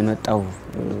የመጣው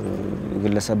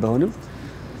ግለሰብ ባይሆንም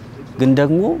ግን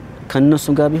ደግሞ ከነሱ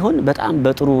ጋር ቢሆን በጣም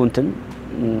በጥሩ እንትን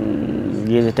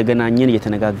የተገናኘን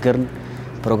የተነጋገርን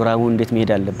ፕሮግራሙ እንዴት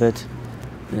መሄድ አለበት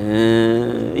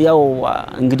ያው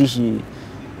እንግዲህ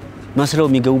መስለው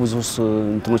የሚገቡ ብዙ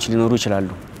እንትኖች ሊኖሩ ይችላሉ።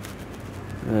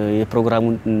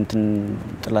 የፕሮግራሙን እንትን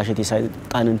ጥላሸት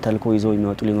የሰይጣንን ተልኮ ይዘው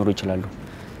የሚወጡ ሊኖሩ ይችላሉ።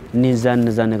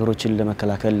 እነዛ ነገሮችን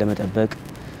ለመከላከል ለመጠበቅ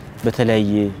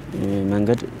በተለያየ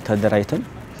መንገድ ተደራጅተን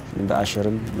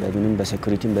በአሽርም በምንም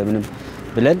በሴኩሪቲም በምንም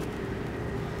ብለን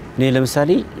እኔ ለምሳሌ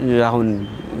አሁን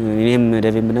እኔም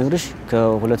ደቤም ብነግርሽ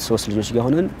ከሁለት ሶስት ልጆች ጋር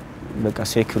ሆነን በቃ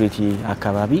ሴኩሪቲ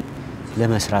አካባቢ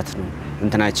ለመስራት ነው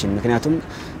እንትናችን። ምክንያቱም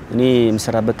እኔ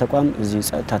የምሰራበት ተቋም እዚህ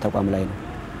ጸጥታ ተቋም ላይ ነው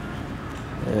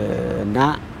እና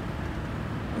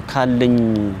ካለኝ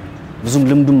ብዙም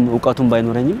ልምዱም ዕውቀቱም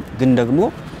ባይኖረኝም ግን ደግሞ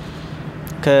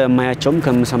ከማያቸውም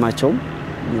ከምሰማቸውም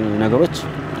ነገሮች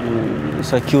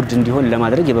ሴኩሪቲ እንዲሆን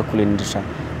ለማድረግ የበኩሌን ድርሻ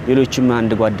ሌሎችም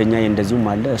አንድ ጓደኛዬ እንደዚሁም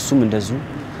አለ እሱም እንደዚሁ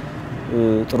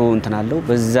ጥሩ እንትን አለው።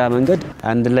 በዛ መንገድ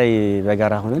አንድ ላይ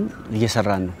በጋራ ሆነን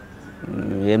እየሰራን ነው።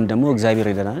 ይሄም ደግሞ እግዚአብሔር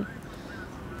ይደናል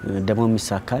ደግሞ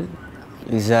የሚሳካል።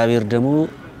 እግዚአብሔር ደግሞ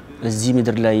እዚህ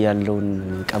ምድር ላይ ያለውን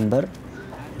ቀንበር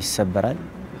ይሰበራል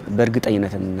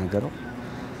በእርግጠኝነት እንናገረው።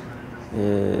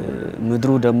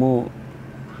 ምድሩ ደግሞ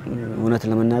እውነት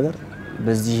ለመናገር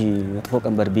በዚህ መጥፎ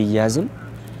ቀንበር ቢያዝም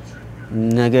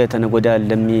ነገ ተነጎዳ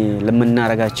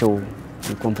ለምናረጋቸው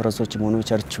ኮንፈረንሶች ሆኖ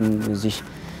ቸርችም እዚህ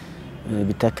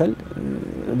ቢተከል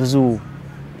ብዙ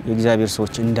የእግዚአብሔር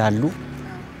ሰዎች እንዳሉ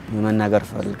መናገር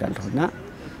ፈልጋለሁና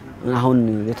አሁን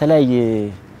የተለያየ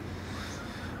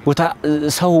ቦታ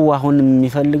ሰው አሁን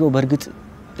የሚፈልገው በርግጥ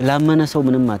ላመነ ሰው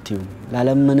ምንም አትዩ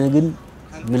ላላመነ ግን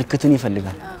ምልክትን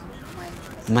ይፈልጋል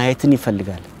ማየትን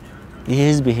ይፈልጋል። ይሄ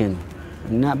ህዝብ ይሄ ነው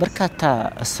እና በርካታ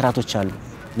እስራቶች አሉ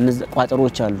እነዛ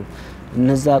ቋጠሮች አሉ።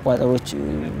 እነዛ ቋጠሮች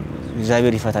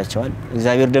እግዚአብሔር ይፈታቸዋል።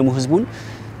 እግዚአብሔር ደግሞ ህዝቡን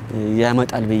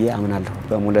ያመጣል ብዬ አምናለሁ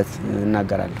በሙለት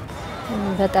እናገራለሁ።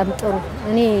 በጣም ጥሩ።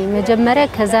 እኔ መጀመሪያ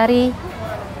ከዛሬ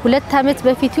 2 አመት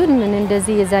በፊት ይሁን ምን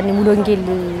እንደዚህ የዛኔ ሙሉ ወንጌል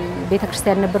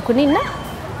ቤተክርስቲያን ነበርኩኝና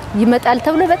ይመጣል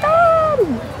ተብሎ በጣም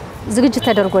ዝግጅት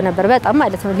ተደርጎ ነበር። በጣም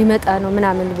ማለት ነው ሊመጣ ነው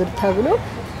ምናምን ተብሎ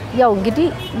ያው እንግዲህ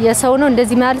የሰው ነው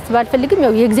እንደዚህ ማለት ባልፈልግም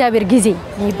ያው የእግዚአብሔር ጊዜ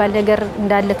የሚባል ነገር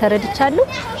እንዳለ ተረድቻለሁ።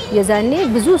 የዛኔ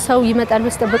ብዙ ሰው ይመጣል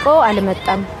መስጠብቀው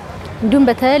አልመጣም። እንዲሁም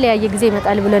በተለያየ ጊዜ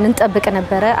ይመጣል ብለን እንጠብቅ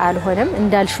ነበር አልሆነም።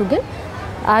 እንዳልሹ ግን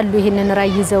አሉ ይሄንን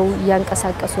ራይ ይዘው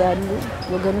ያንቀሳቀሱ ያሉ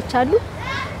ወገኖች አሉ።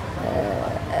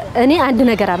 እኔ አንድ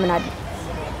ነገር አምናለሁ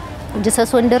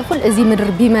ጂሰስ ወንደርፉል እዚህ ምድር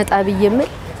ቢመጣ በየምል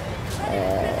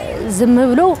ዝም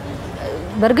ብሎ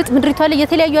በርግጥ ምድሪቷ ላይ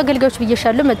የተለያዩ አገልጋዮች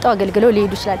በየሻለው መጣው አገልግለው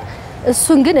ሊሄዱ ይችላል።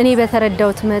 እሱን ግን እኔ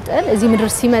በተረዳውት መጠን እዚህ ምድር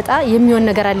ሲመጣ የሚሆን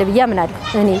ነገር አለ ብዬ አምናለሁ።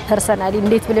 እኔ ፐርሰናሊ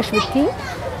እንዴት ብለሽ ብትይ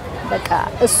በቃ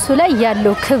እሱ ላይ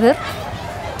ያለው ክብር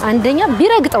አንደኛ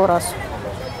ቢረግጠው ራሱ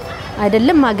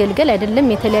አይደለም ማገልገል አይደለም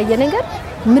የተለያየ ነገር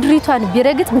ምድሪቷን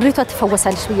ቢረግጥ ምድሪቷ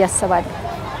ትፈወሳለች ብዬ አስባለሁ።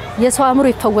 የሰው አእምሮ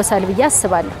ይፈወሳል ብዬ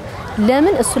አስባለሁ።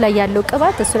 ለምን እሱ ላይ ያለው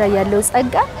ቅባት እሱ ላይ ያለው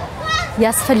ጸጋ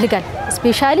ያስፈልጋል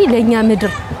ስፔሻሊ ለኛ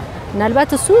ምድር።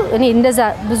 ምናልባት እሱ እኔ እንደዛ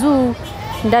ብዙ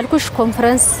እንዳልኩሽ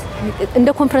ኮንፈረንስ እንደ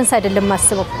ኮንፈረንስ አይደለም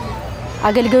ማስበው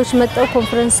አገልጋዮች መጣው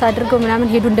ኮንፈረንስ አድርገው ምናምን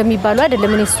ሄዱ እንደሚባሉ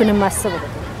አይደለም እኔ እሱንም ማስበው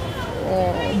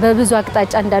በብዙ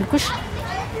አቅጣጫ እንዳልኩሽ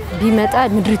ቢመጣ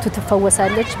ምድሪቱ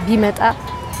ትፈወሳለች። ቢመጣ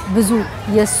ብዙ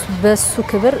በሱ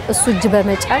ክብር እሱ እጅ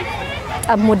በመጫን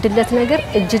ጣሞድለት ነገር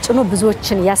እጅ ጭኖ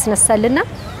ብዙዎችን ያስነሳልና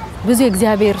ብዙ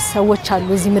እግዚአብሔር ሰዎች አሉ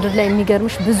እዚህ ምድር ላይ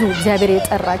የሚገርምሽ ብዙ እግዚአብሔር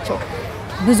የጠራቸው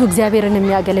ብዙ እግዚአብሔርን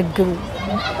የሚያገለግሉ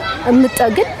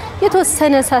እምጠግን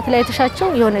የተወሰነ ሰዓት ላይ ተሻቸው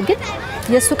የሆነ ግን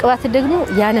የሱ ቅባት ደግሞ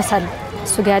ያነሳል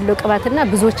እሱ ጋር ያለው ቅባትና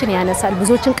ብዙዎችን ያነሳል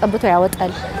ብዙዎችን ቀብቶ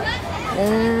ያወጣል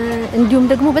እንዲሁም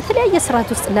ደግሞ በተለያየ ስርዓት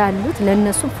ውስጥ ላሉት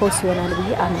ለነሱ ፎርስ ይሆናል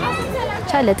ብዬ አምናለሁ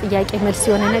ቻለ ጥያቄ መልስ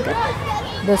የሆነ ነገር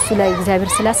በሱ ላይ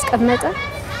እግዚአብሔር ስላስቀመጠ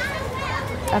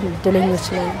በጣም ድለኞች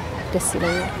ነው ደስ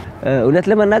ይላል እውነት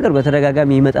ለመናገር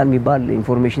በተደጋጋሚ ይመጣል የሚባል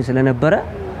ኢንፎርሜሽን ስለነበረ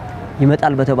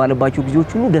ይመጣል በተባለባቸው ጊዜዎች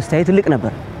ሁሉ ደስታዬ ትልቅ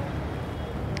ነበር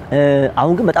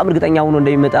አሁን ግን በጣም እርግጠኛ ሆኖ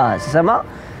እንደሚመጣ ሲሰማ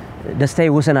ደስታዬ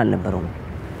ወሰን አልነበረውም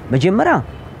መጀመሪያ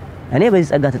እኔ በዚህ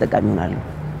ጸጋ ተጠቃሚ ሆናለሁ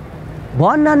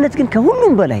በዋናነት ግን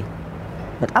ከሁሉም በላይ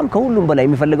በጣም ከሁሉም በላይ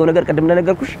የሚፈልገው ነገር ቀደም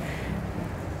እንደነገርኩሽ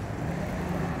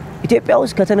ኢትዮጵያ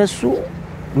ውስጥ ከተነሱ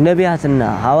ነቢያትና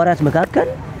ሐዋርያት መካከል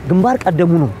ግንባር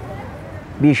ቀደሙ ነው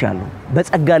ቢሻለው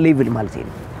በጸጋ ሌቭል ማለት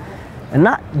ነው እና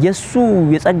የሱ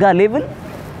የጸጋ ሌቭል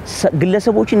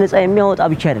ግለሰቦችን ነፃ የሚያወጣ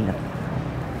ብቻ አይደለም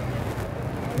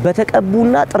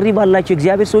በተቀቡና ጥሪ ባላቸው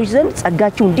እግዚአብሔር ሰዎች ዘንድ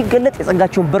ጸጋቸው እንዲገለጥ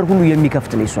የጸጋቸውን በር ሁሉ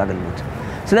የሚከፍት ነው እሱ አገልግሎት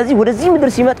ስለዚህ ወደዚህ ምድር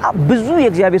ሲመጣ ብዙ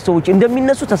የእግዚአብሔር ሰዎች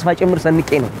እንደሚነሱ ተስፋ ጭምር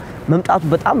ሰንቄ ነው መምጣቱ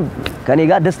በጣም ከኔ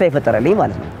ጋር ደስታ ይፈጠራልኝ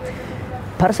ማለት ነው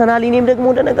ፐርሰናሊ እኔም ደግሞ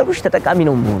እንደነገርኩሽ ተጠቃሚ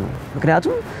ነው የምሆነው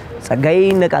ምክንያቱም ጸጋዬ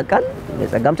ይነቃቃል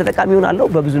ጸጋም ተጠቃሚ ሆናለሁ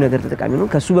በብዙ ነገር ተጠቃሚ ነው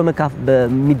ከሱ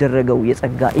በሚደረገው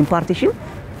የጸጋ ኢምፓርቴሽን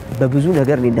በብዙ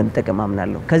ነገር እንደምጠቀም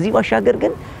አምናለሁ ከዚህ ባሻገር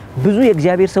ግን ብዙ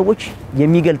የእግዚአብሔር ሰዎች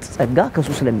የሚገልጥ ጸጋ ከሱ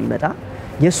ስለሚመጣ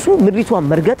የሱ ምድሪቷን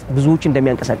መርገጥ ብዙዎች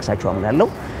እንደሚያንቀሳቅሳቸው አምናለሁ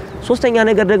ሶስተኛ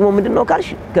ነገር ደግሞ ምንድነው ካልሽ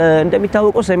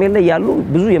እንደሚታወቀው ሰሜን ላይ ያሉ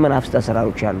ብዙ የመናፍስት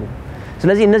አሰራሮች አሉ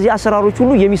ስለዚህ እነዚህ አሰራሮች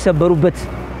ሁሉ የሚሰበሩበት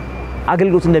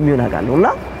አገልግሎት እንደሚሆን አውቃለሁና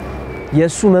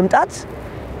የሱ መምጣት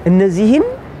እነዚህን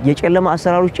የጨለማ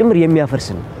አሰራሮች ጭምር የሚያፈርስ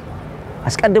ነው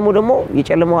አስቀድሞ ደግሞ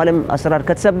የጨለማው ዓለም አሰራር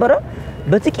ከተሰበረ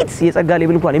በጥቂት የጸጋ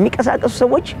ሌብል እንኳን የሚቀሳቀሱ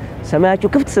ሰዎች ሰማያቸው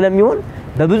ክፍት ስለሚሆን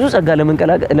በብዙ ጸጋ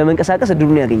ለመንቀሳቀስ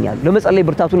እድሉን ያገኛሉ ለመጸለይ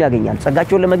ብርታቱን ያገኛሉ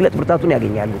ጸጋቸውን ለመግለጥ ብርታቱን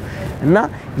ያገኛሉ እና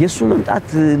የሱ መምጣት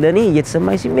ለኔ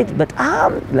የተሰማኝ ስሜት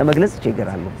በጣም ለመግለጽ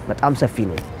ይቸገራለሁ በጣም ሰፊ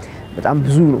ነው በጣም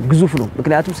ብዙ ነው ግዙፍ ነው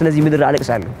ምክንያቱም ስለዚህ ምድር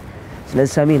አለቅሳለሁ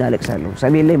ስለዚህ ሰሜን አለቅሳለሁ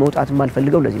ሰሜን ላይ መውጣት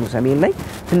ማልፈልገው ለዚህ ነው ሰሜን ላይ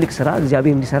ትልቅ ስራ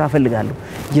እግዚአብሔር እንዲሰራ ፈልጋለሁ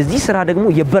የዚህ ስራ ደግሞ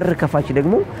የበር ከፋች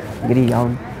ደግሞ እንግዲህ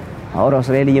አሁን ሐዋርያው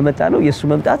እስራኤል እየመጣ ነው የሱ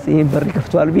መምጣት ይሄን በር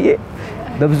ከፍቷል ብዬ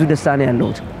በብዙ ደስታ ነው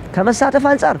ያለሁት ከመሳተፍ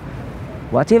አንፃር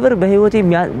ዋቴቨር በህይወቴ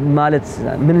ማለት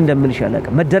ምን እንደምልሽ ያለቀ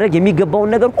መደረግ የሚገባውን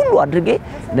ነገር ሁሉ አድርጌ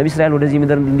ነብይ እስራኤል ወደዚህ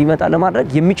ምድር እንዲመጣ ለማድረግ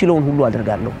የሚችለውን ሁሉ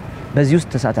አድርጋለሁ በዚህ ውስጥ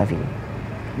ተሳታፊ ነኝ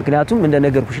ምክንያቱም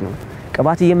እንደነገርኩሽ ነው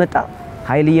ቅባት እየመጣ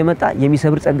ኃይል እየመጣ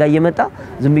የሚሰብር ጸጋ እየመጣ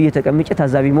ዝም ብዬ ተቀምጬ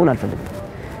ታዛቢ መሆን አልፈልግም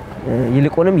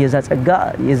ይልቁንም የዛ ጸጋ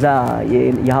የዛ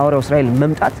የሐዋርያው እስራኤል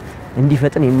መምጣት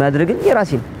እንዲፈጥን የሚያደርግን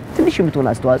የራሴን ትንሽ የምትሆን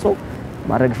አስተዋጽኦ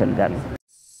ማድረግ ፈልጋለሁ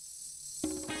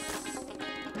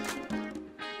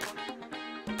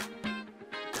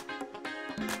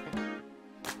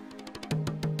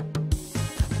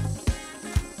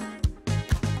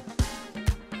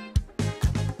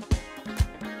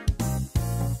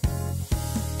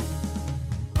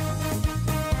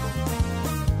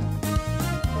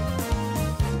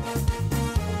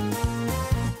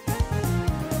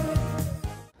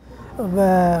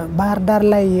ባህር ዳር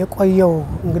ላይ የቆየው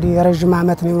እንግዲህ ረጅም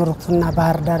አመት ነው የኖርኩትና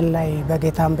ባህር ዳር ላይ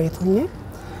በጌታም ቤቱኝ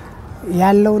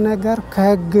ያለው ነገር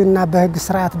ከህግና በህግ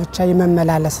ስርዓት ብቻ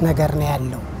የመመላለስ ነገር ነው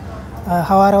ያለው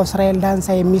ሐዋርያው እስራኤል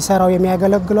ዳንሳ የሚሰራው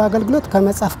የሚያገለግለው አገልግሎት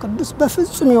ከመጽሐፍ ቅዱስ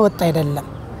በፍጹም ይወጣ አይደለም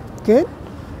ግን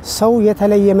ሰው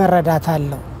የተለየ መረዳት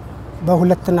አለው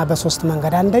በሁለትና በሶስት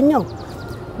መንገድ አንደኛው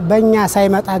በእኛ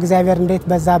ሳይመጣ እግዚአብሔር እንዴት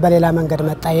በዛ በሌላ መንገድ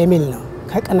መጣ የሚል ነው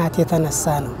ከቅናት የተነሳ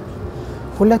ነው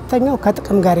ሁለተኛው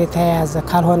ከጥቅም ጋር የተያያዘ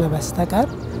ካልሆነ በስተቀር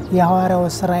የሐዋርያው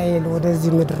እስራኤል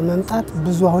ወደዚህ ምድር መምጣት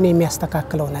ብዙ አሁን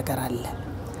የሚያስተካክለው ነገር አለ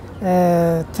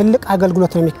ትልቅ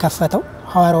አገልግሎት ነው የሚከፈተው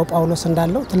ሐዋርያው ጳውሎስ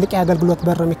እንዳለው ትልቅ የአገልግሎት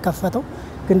በር ነው የሚከፈተው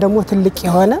ግን ደግሞ ትልቅ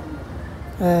የሆነ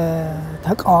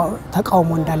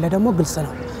ተቃውሞ እንዳለ ደግሞ ግልጽ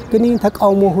ነው ግን ይሄን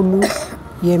ተቃውሞ ሁሉ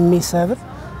የሚሰብር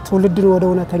ትውልድን ወደ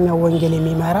እውነተኛው ወንጌል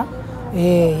የሚመራ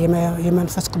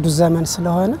የመንፈስ ቅዱስ ዘመን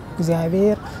ስለሆነ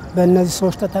እግዚአብሔር በእነዚህ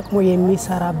ሰዎች ተጠቅሞ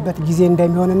የሚሰራበት ጊዜ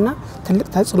እንደሚሆንና ትልቅ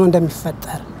ተጽዕኖ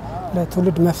እንደሚፈጠር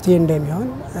ለትውልድ መፍትሄ እንደሚሆን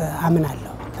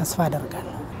አምናለሁ ተስፋ አደርጋለሁ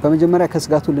በመጀመሪያ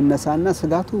ከስጋቱ ልነሳና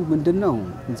ስጋቱ ምንድነው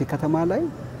እዚህ ከተማ ላይ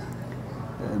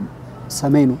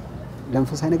ሰሜኑ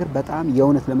ለምፈሳይ ነገር በጣም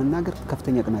የእውነት ለመናገር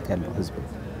ከፍተኛ ቅናት ያለው ህዝብ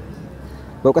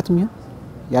በእውቀትም ይሁን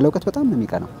ያለ እውቀት በጣም ነው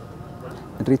የሚቀናው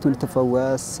ምድሪቱን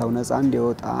ተፈወስ ሰው ነፃ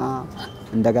እንዲወጣ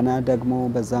እንደገና ደግሞ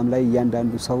በዛም ላይ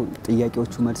ያንዳንዱ ሰው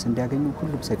ጥያቄዎቹ መልስ እንዲያገኙ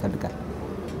ሁሉም ሰው ይፈልጋል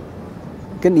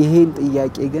ግን ይሄን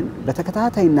ጥያቄ ግን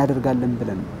በተከታታይ እናደርጋለን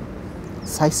ብለን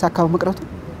ሳይሳካው መቅረቱ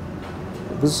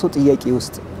ብዙ ሰው ጥያቄ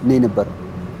ውስጥ ነው የነበረው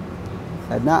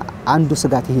እና አንዱ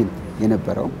ስጋት ይሄ ነው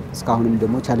የነበረው እስካሁንም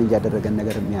ደግሞ ቻሌንጅ ያደረገን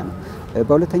ነገር የሚያ ነው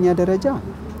በሁለተኛ ደረጃ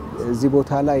እዚህ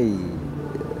ቦታ ላይ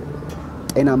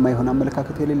ጤናማ የሆነ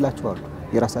አመለካከት የሌላቸው አሉ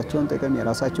የራሳቸውን ጥቅም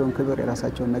የራሳቸውን ክብር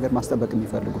የራሳቸውን ነገር ማስጠበቅ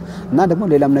የሚፈልጉ እና ደግሞ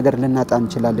ሌላም ነገር ልናጣ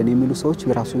እንችላለን የሚሉ ሰዎች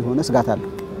የራሱ የሆነ ስጋት አለ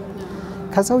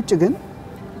ከዛ ውጭ ግን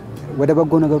ወደ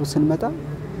በጎ ነገሩ ስንመጣ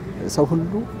ሰው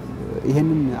ሁሉ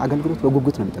ይሄንን አገልግሎት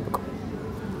በጉጉት ነው የሚጠብቀው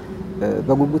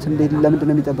በጉጉት ለምንድን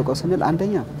ነው የሚጠብቀው ስንል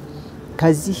አንደኛ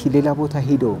ከዚህ ሌላ ቦታ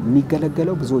ሄዶ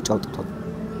የሚገለገለው ብዙ ወጪ አውጥቷል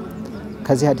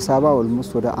ከዚህ አዲስ አበባ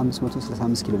ኦልሞስት ወደ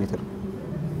 565 ኪሎ ሜትር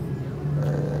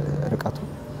ርቀቱ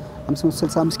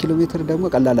 565 ኪሎ ሜትር ደግሞ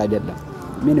ቀላል አይደለም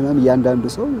ሚኒመም ያንዳንዱ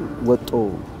ሰው ወጦ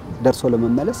ደርሶ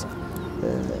ለመመለስ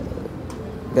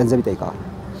ገንዘብ ይጠይቃል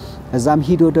እዛም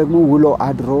ሄዶ ደግሞ ውሎ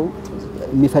አድሮ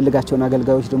የሚፈልጋቸውን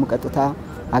አገልጋዮች ደግሞ ቀጥታ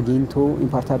አግኝቶ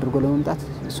ኢምፓርት አድርጎ ለመምጣት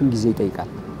እሱም ጊዜ ይጠይቃል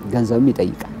ገንዘብም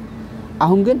ይጠይቃል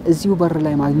አሁን ግን እዚሁ በር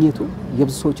ላይ ማግኘቱ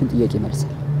የብዙ ሰዎችን ጥያቄ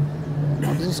መልሳል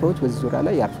ብዙ ሰዎች በዚህ ዙሪያ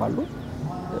ላይ ያርፋሉ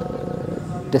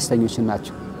ደስተኞች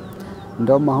ናቸው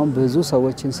እንደውም አሁን ብዙ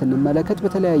ሰዎችን ስንመለከት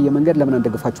በተለያየ መንገድ ለምን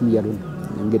እንደገፋችሁ ይያሉ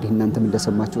እንግዲህ እናንተም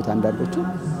እንደሰማችሁት አንዳንዶቹ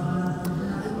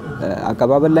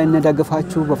አቀባበል ላይ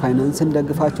እንደገፋችሁ በፋይናንስ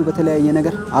እንደገፋችሁ በተለያየ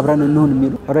ነገር አብረን እንሆን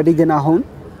የሚሉ ኦሬዲ ግን አሁን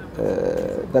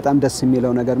በጣም ደስ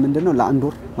የሚለው ነገር ምንድነው ለአንድ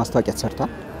ወር ማስታወቂያ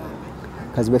ተሰርቷል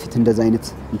ከዚህ በፊት እንደዛ አይነት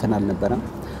እንትን አልነበረም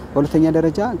በሁለተኛ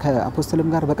ደረጃ ከአፖስተልም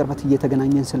ጋር በቅርበት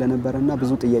እየተገናኘን ስለነበረና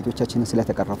ብዙ ጥያቄዎቻችንን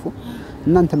ስለተቀረፉ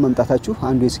እናንተ መምጣታችሁ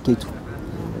አንዱ የስኬቱ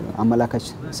አመላካች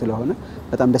ስለሆነ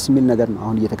በጣም ደስ የሚል ነገር ነው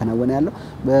አሁን እየተከናወነ ያለው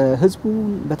በህዝቡ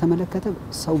በተመለከተ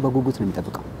ሰው በጉጉት ነው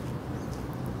የሚጠብቀው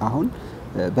አሁን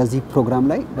በዚህ ፕሮግራም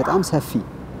ላይ በጣም ሰፊ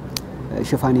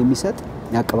ሽፋን የሚሰጥ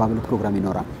ያቀባበል ፕሮግራም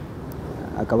ይኖራል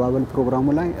አቀባበል ፕሮግራሙ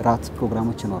ላይ ራት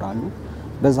ፕሮግራሞች ይኖራሉ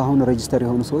በዛ አሁን ሬጂስተር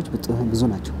የሆኑ ሰዎች ብዙ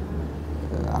ናቸው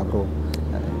አብሮ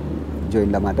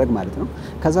ጆይን ለማድረግ ማለት ነው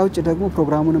ከዛ ውጭ ደግሞ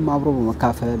ፕሮግራሙንም አብሮ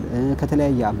በመካፈል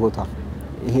ከተለያየ ቦታ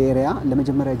ይሄ ኤሪያ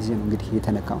ለመጀመሪያ ጊዜ ነው እንግዲህ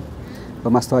የተነካው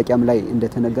በማስታወቂያም ላይ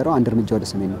እንደተነገረው አንድ እርምጃ ወደ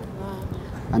ሰሜን ነው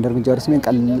አንድ እርምጃ ወደ ሰሜን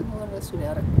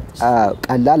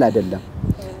ቀላል አይደለም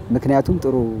ምክንያቱም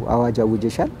ጥሩ አዋጅ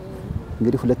አውጀሻል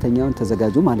እንግዲህ ሁለተኛውን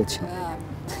ተዘጋጁ ማለት ነው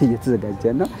እየተዘጋጀ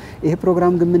ነው ይሄ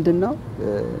ፕሮግራም ግን ምንድነው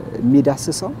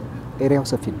የሚዳስሰው ኤሪያው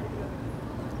ሰፊ ነው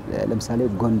ለምሳሌ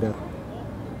ጎንደር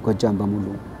ጎጃም በሙሉ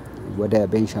ወደ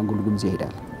ቤንሻንጉል ጉሙዝ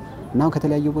ይሄዳል እና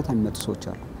ከተለያየ ቦታ የሚመጡ ሰዎች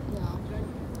አሉ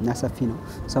እና ሰፊ ነው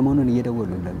ሰሞኑን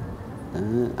እየደወሉልን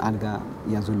አልጋ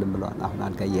ያዙልን ብለዋል አሁን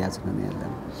አልጋ እየያዝን ነው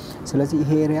ያለነው ስለዚህ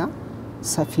ይሄ ኤሪያ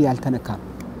ሰፊ ያልተነካ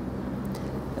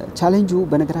ቻሌንጁ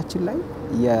በነገራችን ላይ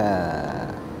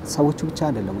የሰዎቹ ብቻ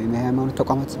አይደለም ወይ የሃይማኖት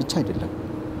ተቋማት ብቻ አይደለም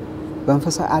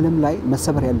በመንፈሳዊ ዓለም ላይ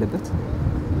መሰበር ያለበት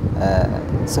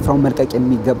ስፍራውን መልቀቅ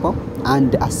የሚገባው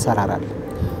አንድ አሰራር አለ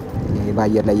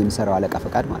ባየር ላይ የሚሰራው አለቃ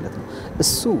ፈቃድ ማለት ነው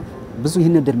እሱ ብዙ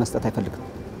ይህን እድል መስጠት አይፈልግም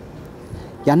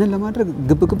ያንን ለማድረግ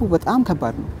ግብግቡ በጣም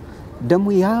ከባድ ነው ደግሞ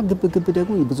ያ ግብግብ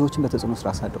ደግሞ ብዙዎችን በተጽዕኖ ስራ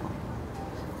አሳድሯል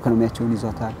ኢኮኖሚያቸውን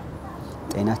ይዟታል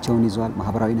ጤናቸውን ይዟል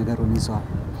ማህበራዊ ነገሩን ይዟል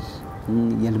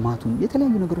የልማቱን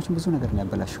የተለያዩ ነገሮችን ብዙ ነገር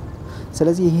ያበላሽው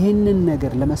ስለዚህ ይሄንን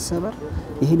ነገር ለመሰበር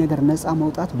ይሄ ነገር ነፃ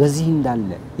መውጣት በዚህ እንዳለ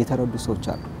የተረዱ ሰዎች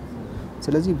አሉ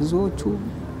ስለዚህ ብዙዎቹ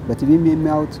በቲቪም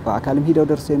የሚያዩት በአካልም ሄደው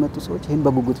ደርሰው የመጡ ሰዎች ይሄን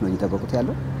በጉጉት ነው እየተጠበቁት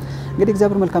ያለው እንግዲህ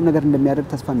እግዚአብሔር መልካም ነገር እንደሚያደርግ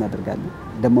ተስፋ እናደርጋለን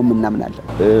ደሞም እናምናለን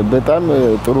በጣም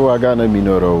ጥሩ ዋጋ ነው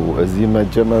የሚኖረው እዚህ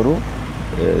መጀመሩ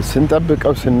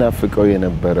ስንጠብቀው ስናፍቀው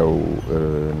የነበረው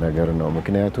ነገር ነው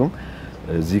ምክንያቱም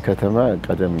እዚህ ከተማ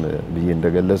ቀደም ብዬ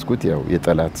እንደገለጽኩት ያው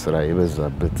የጠላት ስራ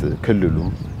የበዛበት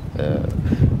ክልሉም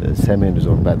ሰሜን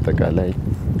ዞን በአጠቃላይ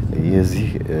የዚህ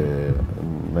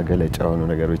መገለጫ ሆኖ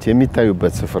ነገሮች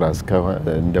የሚታዩበት ስፍራ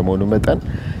እንደመሆኑ መጠን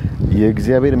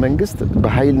የእግዚአብሔር መንግስት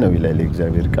በኃይል ነው ይላል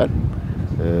የእግዚአብሔር ቃል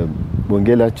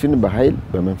ወንጌላችን በኃይል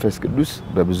በመንፈስ ቅዱስ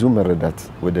በብዙ መረዳት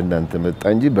ወደ እናንተ መጣ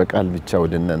እንጂ በቃል ብቻ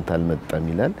ወደ እናንተ አልመጣም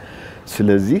ይላል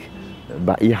ስለዚህ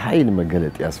የኃይል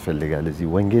መገለጥ ያስፈልጋል እዚህ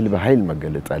ወንጌል በኃይል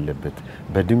መገለጥ አለበት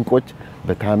በድንቆች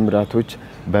በታምራቶች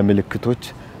በመልክቶች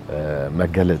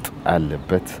መገለጥ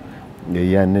አለበት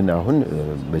ያንን አሁን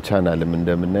በቻናልም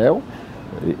እንደምናየው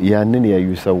ያንን ያዩ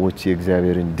ሰዎች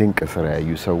የእግዚአብሔርን ድንቅ ስራ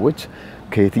ያዩ ሰዎች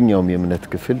ከየትኛውም የእምነት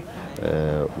ክፍል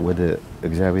ወደ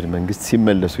እግዚአብሔር መንግስት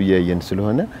ሲመለሱ ያየን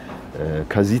ስለሆነ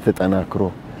ከዚህ ተጠናክሮ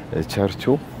ቸርቹ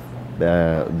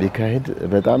ቢካሄድ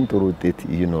በጣም ጥሩ ውጤት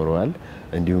ይኖረዋል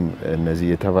እንዲሁም እነዚህ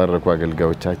የተባረኩ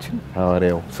አገልጋዮቻችን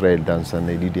ሐዋርያው እስራኤል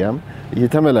ዳንሳና ሊዲያም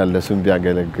እየተመላለሱን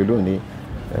ቢያገለግሉ እኔ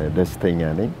ደስተኛ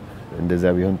ነኝ እንደዛ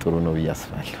ቢሆን ጥሩ ነው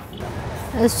ያስፈልጋል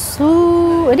እሱ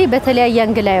እኔ በተለያየ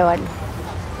አንግል አየዋለሁ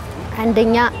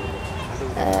አንደኛ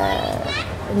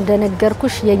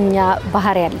እንደነገርኩሽ የኛ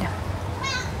ባህሪ ያለ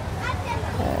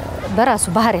በራሱ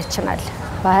ባህሪያችን አለ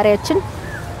ባህሪያችን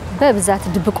በብዛት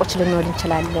ድብቆች ልንሆን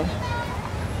እንችላለን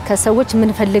ከሰዎች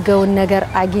ምን ፈልገውን ነገር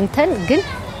አግኝተን ግን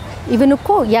ኢቭን እኮ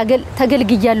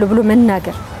ተገልግያለሁ ብሎ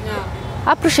መናገር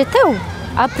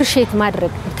አፕሪሺየት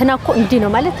ማድረግ ተናኮ እንዲ ነው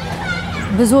ማለት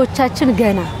ብዙዎቻችን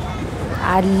ገና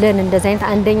አለን እንደዛ አይነት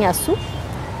አንደኛ እሱ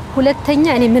ሁለተኛ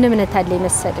እኔ ምን እምነት አለ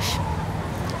ይመስልሽ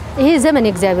ይሄ ዘመን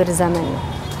የእግዚአብሔር ዘመን ነው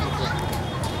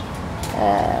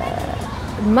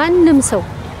ማንንም ሰው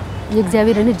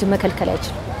የእግዚአብሔርን እጅ መከልከል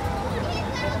አይችልም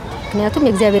ምክንያቱም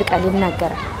የእግዚአብሔር ቃል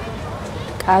ይናገራል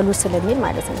ቃሉ ስለሚል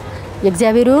ማለት ነው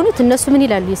የእግዚአብሔር የሆኑት እነሱ ምን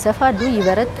ይላሉ ይሰፋሉ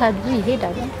ይበረታሉ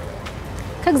ይሄዳሉ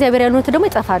ከእግዚአብሔር ያሉት ደግሞ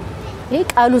ይጠፋሉ ይሄ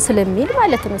ቃሉ ስለሚል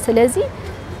ማለት ነው ስለዚህ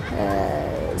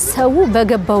ሰው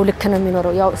በገባው ልክ ነው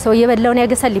የሚኖረው ያው ሰው የበላውን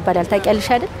ያገሳል ይባላል ታውቂያለሽ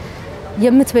አይደል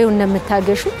የምትበዩን ነው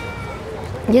የምታገሹ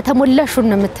የተሞላሹን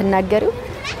ነው የምትናገሪው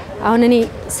አሁን እኔ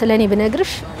ስለኔ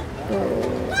ብነግርሽ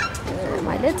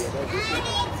ማለት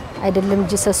አይደለም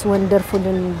ጂሰስ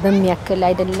ወንደርፉልን በሚያክል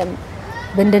አይደለም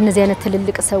በእንደነዚህ አይነት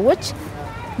ትልልቅ ሰዎች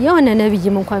የሆነ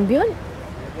ነብይም እንኳን ቢሆን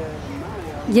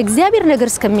የእግዚአብሔር ነገር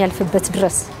እስከሚያልፍበት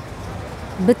ድረስ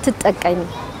ብትጠቀኝ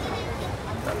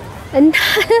እና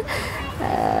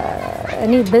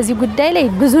እኔ በዚህ ጉዳይ ላይ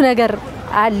ብዙ ነገር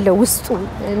አለ ውስጡ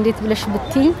እንዴት ብለሽ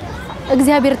ብትይ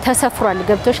እግዚአብሔር ተሰፍሯል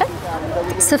ገብቶሻል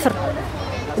ስፍር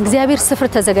እግዚአብሔር ስፍር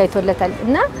ተዘጋጅቶለታል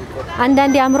እና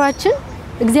አንዳንዴ አምሯችን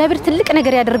እግዚአብሔር ትልቅ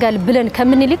ነገር ያደርጋል ብለን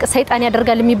ከምንልቅ ሰይጣን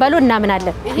ያደርጋል የሚባለው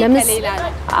እናምናለን ለምን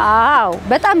አዎ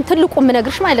በጣም ትልቁ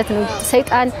ምነግርሽ ማለት ነው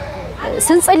ሰይጣን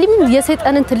ስንጸልይም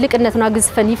የሰይጣንን ትልቅነት ነው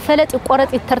አግዝፈን ይፈለጥ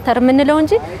ይቆረጥ ይተርተር ምንለው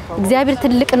እንጂ እግዚአብሔር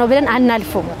ትልቅ ነው ብለን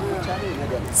አናልፈው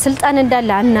ስልጣን እንዳለ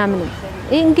አናምንም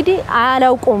እንግዲህ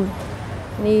አላውቆም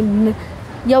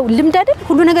ያው ልምድ አይደል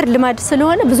ሁሉ ነገር ልማድ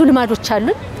ስለሆነ ብዙ ልማዶች አሉ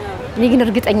እኔ ግን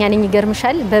እርግጠኛ ነኝ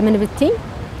ይገርምሻል በምን ብትይ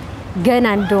ገና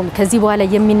እንደውም ከዚህ በኋላ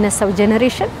የሚነሳው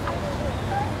ጄነሬሽን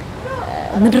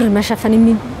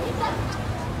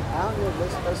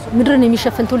ምድርን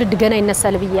የሚሸፈን ትውልድ ገና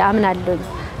ይነሳል ብዬ አምናለሁ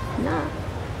እና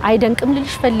አይደንቅም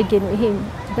ልልሽ ፈልጌ ነው ይሄ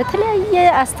በተለያየ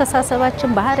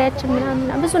አስተሳሰባችን ባህሪያችን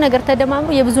ምናምን ብዙ ነገር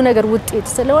ተደማምሮ የብዙ ነገር ውጤት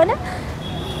ስለሆነ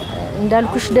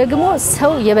እንዳልኩሽ ደግሞ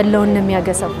ሰው የበላውን ነው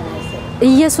የሚያገሳው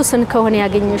ኢየሱስን ከሆነ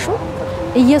ያገኘሽው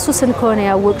ኢየሱስን ከሆነ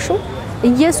ያወቅሽው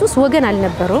ኢየሱስ ወገን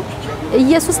አልነበረው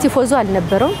ኢየሱስ ቲፎዞ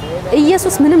አልነበረው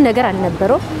ኢየሱስ ምንም ነገር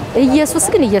አልነበረው ኢየሱስ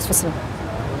ግን ኢየሱስ ነው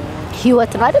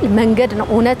ህይወት ነው አይደል መንገድ ነው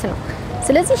እውነት ነው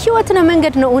ስለዚህ ህይወት ነው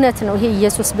መንገድ ነው እውነት ነው ይሄ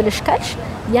ኢየሱስ ብለሽ ካልሽ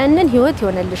ያንን ህይወት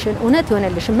ይሆነልሽን እውነት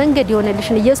ይሆነልሽን መንገድ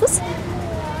ይሆነልሽን ኢየሱስ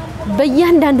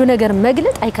በእያንዳንዱ ነገር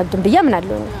መግለጥ አይከብድም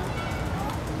ብያምናለሁ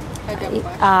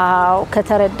አዎ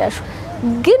ከተረዳሽ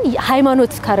ግን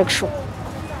ሃይማኖት ካረግሽው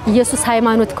ኢየሱስ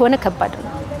ሃይማኖት ከሆነ ከባድ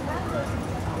ነው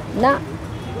እና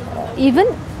ኢቭን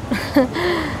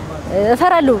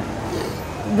እፈራለሁ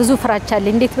ብዙ ፍራቻ አለ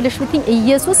እንዴት ብለሽ ብትኝ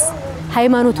ኢየሱስ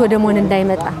ሃይማኖት ወደ መሆን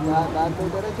እንዳይመጣ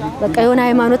በቃ የሆነ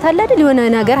ሃይማኖት አለ አይደል የሆነ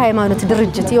ነገር ሃይማኖት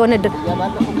ድርጅት የሆነ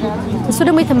እሱ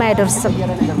ደግሞ የተማያደርስም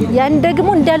ያን ደግሞ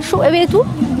እንዳልሽው እቤቱ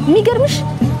የሚገርምሽ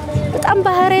በጣም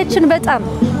ባህሪያችን በጣም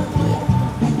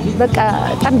በቃ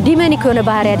በጣም ዲመኒክ የሆነ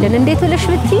ባህሪ ያለን እንዴት ብለሽ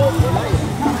ብትይ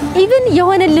ኢቭን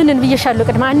የሆነልንን ብየሻለሁ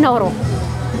ቀድማ አናወራው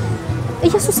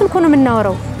ኢየሱስን እኮ ነው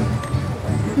የምናወራው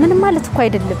ምንም ማለት እኮ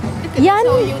አይደለም ያን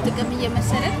ጥቅም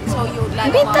እየመሰረት ሰውየው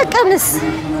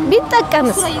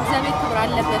ቢጠቀምስ የእግዚአብሔር ክብር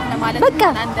አለበት ለማለት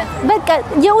በቃ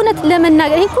የእውነት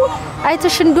ለመናገር ይሄ እኮ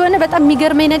አይተሽ እንደሆነ በጣም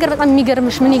የሚገርመኝ ነገር በጣም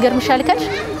የሚገርምሽ ምን ይገርምሻል ካልሽ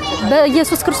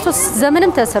በኢየሱስ ክርስቶስ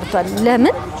ዘመንም ተሰርቷል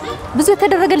ለምን ብዙ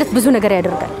የተደረገለት ብዙ ነገር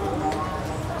ያደርጋል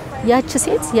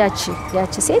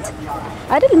ያቺ ሴት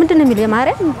አይደል ምንድነው የሚለው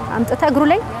የማርያም አምጥታ እግሩ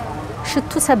ላይ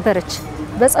ሽቱ ሰበረች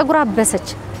በፀጉሯ አበሰች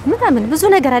ምናምን ብዙ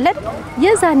ነገር አለ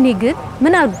የዛኔ ግን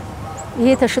ምን አሉ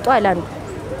ይሄ ተሽጦ አላሉ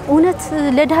እውነት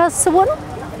ለድሃ አስቦ ነው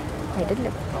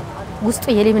አይደለም ውስጡ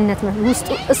የሌምነት ነው ውስጡ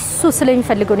እሱ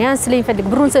ስለሚፈልገው ነው ያን ስለሚፈልግ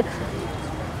ብሩን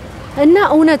እና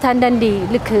እውነት አንዳንዴ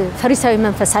ልክ ፈሪሳዊ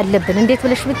መንፈስ አለብን እንዴት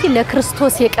ብለሽ ብትይ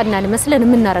ለክርስቶስ የቀናን መስለን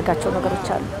የምናረጋቸው ነገሮች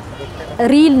አሉ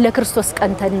ሪል ለክርስቶስ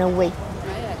ቀንተን ነው ወይ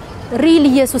ሪል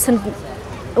ኢየሱስን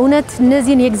እውነት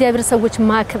እነዚህን የእግዚአብሔር ሰዎች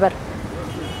ማክበር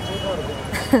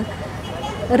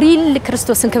ሪል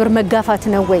ክርስቶስን ክብር መጋፋት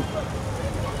ነው ወይ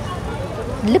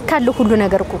ልክ አለ ሁሉ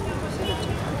ነገር እኮ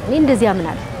እኔ እንደዚህ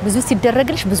አምናለሁ ብዙ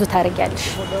ሲደረግልሽ ብዙ ታርጊያለሽ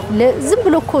ዝም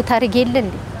ብሎ እኮ ታርጊ የለ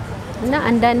እንዴ እና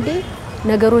አንዳንዴ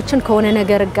ነገሮችን ከሆነ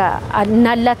ነገር ጋር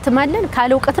እናላትማለን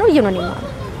ካለ ዕውቀት ነው እየሆነ ነው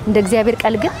እንደ እግዚአብሔር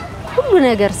ቃል ግን ሁሉ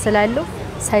ነገር ስላለው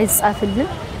ሳይጻፍልን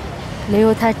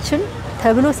ለህይወታችን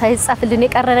ተብሎ ሳይጻፍልን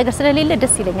የቀረ ነገር ስለሌለ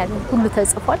ደስ ይለኛል ሁሉ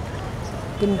ተጽፏል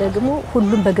ግን ደግሞ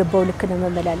ሁሉም በገባው ልክ ነው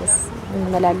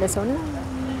መመላለሰውና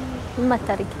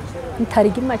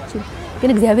ማታርጊ ማችን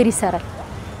ግን እግዚአብሔር ይሰራል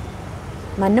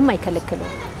ማንንም አይከለክለው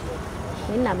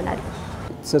እና ምናል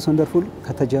ጂሰስ ወንደርፉል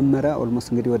ከተጀመረ ኦልሞስት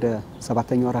እንግዲህ ወደ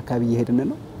 7ኛው ወር አካባቢ እየሄድን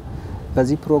ነው።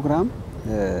 በዚህ ፕሮግራም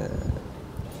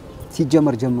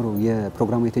ሲጀመር ጀምሮ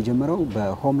የፕሮግራሙ የተጀመረው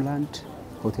በሆምላንድ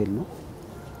ሆቴል ነው።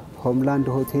 ሆምላንድ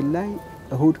ሆቴል ላይ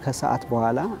እሁድ ከሰዓት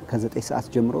በኋላ ከ9 ሰዓት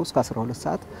ጀምሮ እስከ 12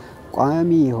 ሰዓት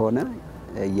ቋሚ የሆነ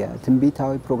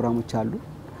የትንቢታዊ ፕሮግራሞች አሉ።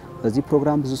 በዚህ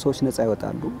ፕሮግራም ብዙ ሰዎች ነፃ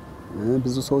ይወጣሉ።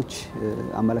 ብዙ ሰዎች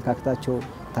አመለካከታቸው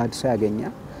ታድሶ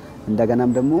ያገኛል።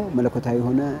 እንደገናም ደግሞ መለኮታዊ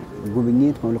የሆነ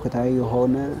ጉብኝት መለኮታዊ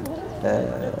የሆነ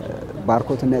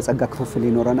ባርኮትና የጸጋ ክፍፍል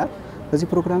ይኖረናል። በዚህ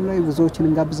ፕሮግራም ላይ ብዙዎችን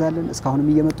እንጋብዛለን። እስካሁንም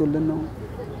እየመጡልን ነው።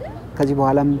 ከዚህ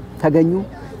በኋላም ተገኙ፣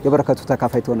 የበረከቱ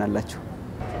ተካፋይ ትሆናላችሁ።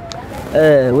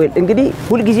 እንግዲህ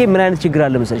ሁሉ ጊዜ ምን አይነት ችግር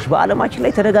አለ መሰለሽ? በአለማችን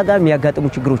ላይ ተደጋጋሚ ያጋጥሙ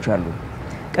ችግሮች አሉ።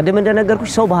 ቀደም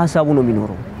እንደነገርኩሽ ሰው በሐሳቡ ነው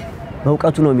የሚኖረው፣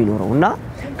 በእውቀቱ ነው የሚኖረው እና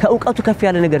ከእውቀቱ ከፍ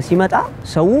ያለ ነገር ሲመጣ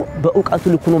ሰው በእውቀቱ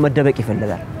ልክ ሆኖ መደበቅ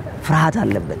ይፈልጋል። ፍርሃት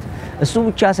አለበት። እሱ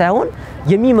ብቻ ሳይሆን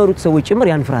የሚመሩት ሰዎች ጭምር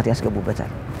ያን ፍርሃት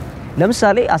ያስገቡበታል።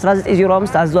 ለምሳሌ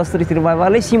 1905 አዙዛ ስትሪት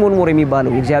ሪቫይቫል ላይ ሲሞን ሞር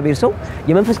የሚባለው የእግዚአብሔር ሰው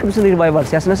የመንፈስ ቅዱስ ሪቫይቫል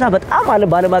ሲያስነሳ በጣም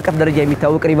በዓለም አቀፍ ደረጃ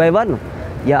የሚታወቅ ሪቫይቫል ነው።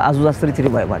 የአዙዛ ስትሪት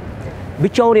ሪቫይቫል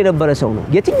ብቻውን የነበረ ሰው ነው።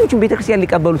 የትኞቹም ቤተክርስቲያን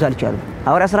ሊቀበሉት አልቻሉም።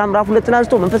 ሐዋርያው ሥራ ምዕራፍ 2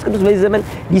 አንስቶ መንፈስ ቅዱስ በዚህ ዘመን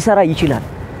ሊሰራ ይችላል፣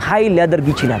 ኃይል ሊያደርግ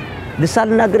ይችላል፣ ልሳን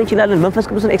ልናገር እንችላለን፣ መንፈስ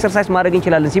ቅዱስን ኤክሰርሳይዝ ማድረግ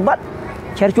እንችላለን ሲባል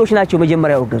ቸርቾች ናቸው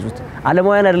መጀመሪያ ያወገዙት፣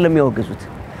 ዓለማውያን አይደለም ያወገዙት።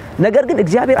 ነገር ግን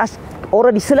እግዚአብሔር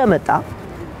ኦሬዲ ስለመጣ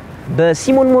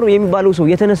በሲሞን ሞር የሚባለው ሰው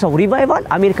የተነሳው ሪቫይቫል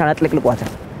አሜሪካን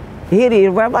አጥለቅልቋታል። ይሄ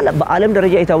ሪቫይቫል በዓለም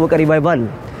ደረጃ የታወቀ ሪቫይቫል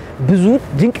ነው። ብዙ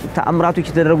ድንቅ ተአምራቶች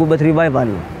የተደረጉበት ሪቫይቫል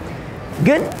ነው።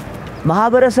 ግን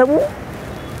ማህበረሰቡ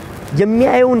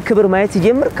የሚያየውን ክብር ማየት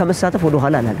ሲጀምር ከመሳተፍ ወደ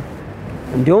ኋላ አላለም።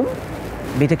 እንዲሁም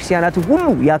ቤተክርስቲያናቱ ሁሉ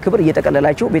ያ ክብር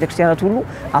እየተቀለላቸው ቤተክርስቲያናቱ ሁሉ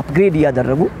አፕግሬድ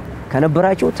እያደረጉ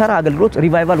ከነበራቸው ተራ አገልግሎት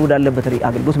ሪቫይቫል ወዳለበት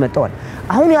አገልግሎት መጥተዋል።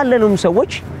 አሁን ያለነው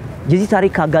ሰዎች የዚህ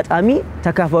ታሪክ አጋጣሚ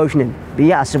ተካፋዮች ነን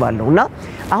ብዬ አስባለሁና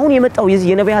አሁን የመጣው የዚህ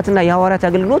የነቢያትና የሐዋርያት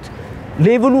አገልግሎት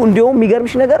ሌቭሉ እንደውም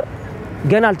የሚገርምሽ ነገር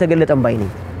ገና አልተገለጠም ባይ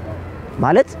ነኝ።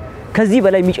 ማለት ከዚህ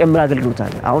በላይ የሚጨምር አገልግሎት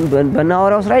አለ። አሁን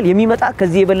በሐዋርያው እስራኤል የሚመጣ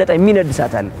ከዚህ የበለጠ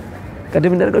የሚነድሳት አለ።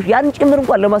 ቀደም እንደነገርኩሽ ያን ጭምር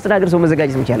እንኳን ለማስተናገድ ሰው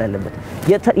መዘጋጀት መቻል አለበት።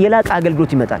 የላቀ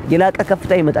አገልግሎት ይመጣል፣ የላቀ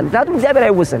ከፍታ ይመጣል። ምክንያቱም እግዚአብሔር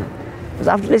አይወሰንም።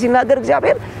 መጽሐፍ ላይ ሲናገር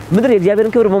እግዚአብሔር ምድር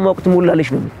የእግዚአብሔርን ክብር በማወቅ ትሞላለች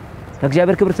ነው።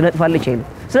 ከእግዚአብሔር ክብር ትነጥፋለች አይደል?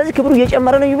 ስለዚህ ክብሩ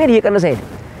እየጨመረ ነው ይሄድ እየቀነሰ አይደል?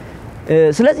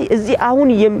 ስለዚህ እዚህ አሁን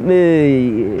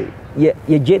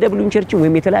የጄደብሊው ቸርች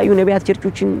ወይም የተለያዩ ነቢያት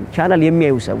ቸርቾችን ቻናል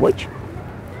የሚያዩ ሰዎች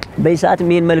በይሳት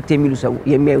ምን መልእክት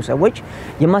የሚያዩ ሰዎች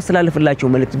የማስተላለፍላቸው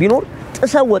መልእክት ቢኖር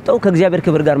ጥሰው ወጣው ከእግዚአብሔር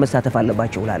ክብር ጋር መሳተፍ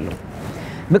አለባቸው እላለሁ።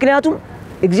 ምክንያቱም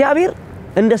እግዚአብሔር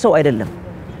እንደ ሰው አይደለም።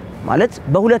 ማለት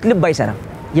በሁለት ልብ አይሰራም።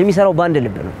 የሚሰራው በአንድ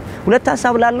ልብ ነው። ሁለት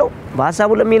ሐሳብ ላለው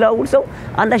በሐሳቡ ለሚላውል ሰው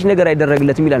አንዳች ነገር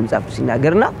አይደረግለትም ይላል መጽሐፍ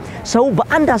ሲናገርና ሰው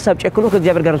በአንድ ሐሳብ ጨክኖ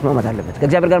ከእግዚአብሔር ጋር መስማማት አለበት።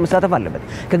 ከእግዚአብሔር ጋር መሳተፍ አለበት።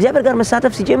 ከእግዚአብሔር ጋር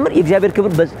መሳተፍ ሲጀምር የእግዚአብሔር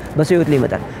ክብር በሰው ሕይወት ላይ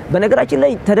ይመጣል። በነገራችን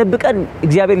ላይ ተደብቀን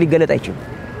እግዚአብሔር ሊገለጥ አይችልም።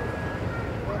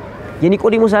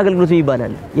 የኒቆዲሞስ አገልግሎት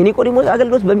ይባላል። የኒቆዲሞስ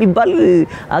አገልግሎት በሚባል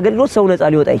አገልግሎት ሰው ነፃ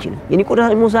ሊወጣ አይችልም።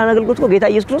 የኒቆዲሞስ አገልግሎት እኮ ጌታ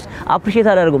ኢየሱስ ክርስቶስ አፕሪሺየት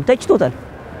አላደረገውም፣ ተችቶታል።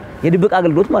 የድብቅ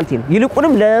አገልግሎት ማለት ነው።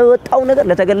 ይልቁንም ለወጣው ነገር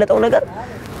ለተገለጠው ነገር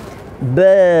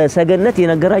በሰገነት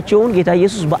የነገራቸውን ጌታ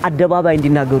ኢየሱስ በአደባባይ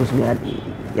እንዲናገሩት ነው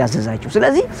ያዘዛቸው።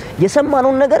 ስለዚህ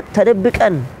የሰማነውን ነገር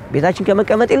ተደብቀን ቤታችን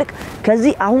ከመቀመጥ ይልቅ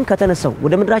ከዚህ አሁን ከተነሳው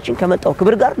ወደ ምድራችን ከመጣው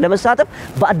ክብር ጋር ለመሳተፍ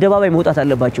በአደባባይ መውጣት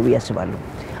አለባቸው ብዬ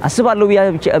አስባለሁ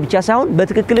ብቻ ሳይሆን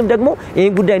በትክክልም ደግሞ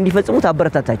ይሄን ጉዳይ እንዲፈጽሙት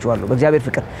አበረታታቸዋለሁ በእግዚአብሔር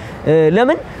ፍቅር።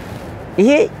 ለምን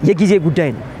ይሄ የጊዜ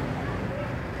ጉዳይ ነው።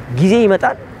 ጊዜ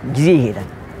ይመጣል፣ ጊዜ ይሄዳል።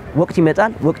 ወቅት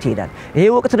ይመጣል፣ ወቅት ይሄዳል። ይሄ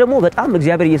ወቅት ደግሞ በጣም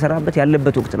እግዚአብሔር እየሰራበት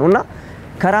ያለበት ወቅት ነውና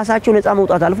ከራሳቸው ነፃ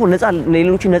መውጣት አልፎ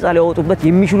ሌሎችን ነፃ ሊያወጡበት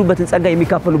የሚችሉበትን ጸጋ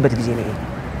የሚካፈሉበት ጊዜ ነው።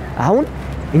 አሁን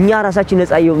እኛ ራሳችን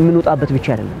ነፃ የምንወጣበት ብቻ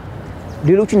አይደለም፣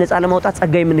 ሌሎችን ነፃ ለማውጣት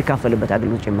ጸጋ የምንካፈልበት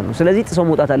አገልግሎት ጭምር ነው። ስለዚህ ጥሰው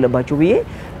መውጣት አለባቸው ብዬ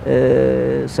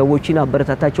ሰዎችን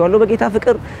አበረታታቸዋለሁ በጌታ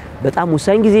ፍቅር። በጣም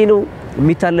ወሳኝ ጊዜ ነው፣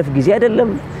 የሚታለፍ ጊዜ አይደለም።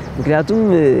 ምክንያቱም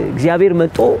እግዚአብሔር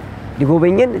መጥቶ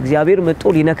ሊጎበኘን፣ እግዚአብሔር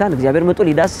መጥቶ ሊነካን፣ እግዚአብሔር መጥቶ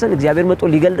ሊዳስሰን፣ እግዚአብሔር መጥቶ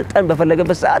ሊገልጠን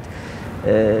በፈለገበት ሰዓት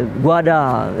ጓዳ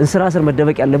እንስራ ስር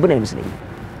መደበቅ ያለብን አይመስለኝም።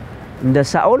 እንደ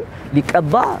ሳኦል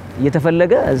ሊቀባ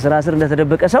የተፈለገ እንስራ ስር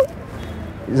እንደተደበቀ ሰው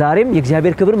ዛሬም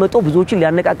የእግዚአብሔር ክብር መጥቶ ብዙዎችን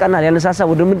ሊያነቃቃና ሊያነሳሳ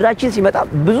ወደ ምድራችን ሲመጣ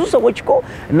ብዙ ሰዎች እኮ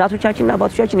እናቶቻችንና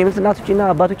አባቶቻችን የእምነት እናቶችና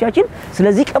አባቶቻችን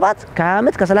ስለዚህ ቅባት ከ20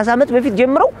 ዓመት ከ30 ዓመት በፊት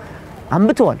ጀምረው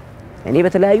አንብተዋል። እኔ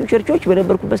በተለያዩ ቸርቾች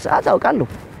በነበርኩበት ሰዓት አውቃለሁ።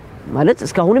 ማለት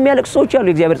እስካሁንም ያለቅሱ ሰዎች አሉ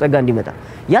የእግዚአብሔር ጸጋ እንዲመጣ።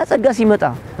 ያ ጸጋ ሲመጣ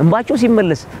እንባቸው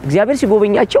ሲመለስ እግዚአብሔር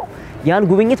ሲጎበኛቸው ያን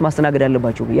ጉብኝት ማስተናገድ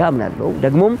አለባቸው ብዬ አምናለሁ።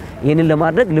 ደግሞም ይሄንን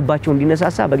ለማድረግ ልባቸው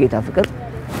እንዲነሳሳ በጌታ ፍቅር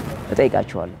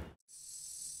እጠይቃቸዋለሁ።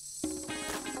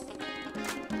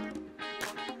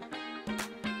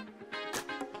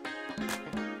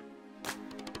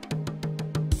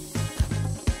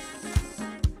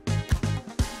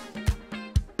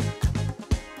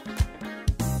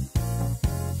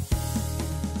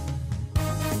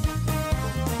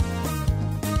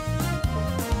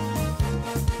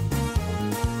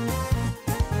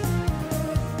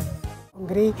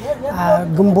 እንግዲህ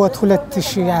ግንቦት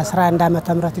 2011 ዓመተ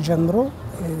ምህረት ጀምሮ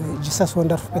ጂሰስ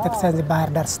ወንደርፉል ቤተክርስቲያን እዚህ ባህር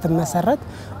ዳር ስትመሰረት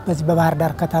በዚህ በባህር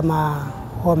ዳር ከተማ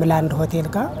ሆምላንድ ሆቴል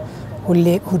ጋር ሁሌ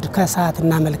እሁድ ከሰዓት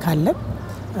እናመልካለን።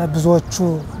 ብዙዎቹ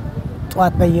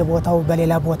ጧት በየቦታው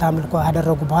በሌላ ቦታ አምልኮ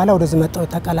አደረጉ በኋላ ወደዚህ መጣው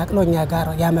ተቀላቅለው እኛ ጋር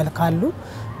ያመልካሉ።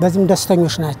 በዚህም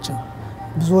ደስተኞች ናቸው።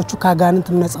 ብዙዎቹ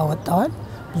ካጋንንትም ነፃ ወጣዋል።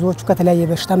 ብዙዎቹ ከተለያየ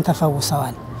በሽታም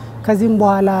ተፈውሰዋል። ከዚህም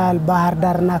በኋላ ባህር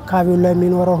ዳርና አካባቢው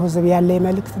ለሚኖረው ህዝብ ያለ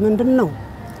መልእክት ምንድነው?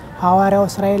 ሐዋርያው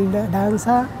እስራኤል ዳንሳ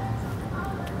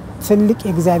ትልቅ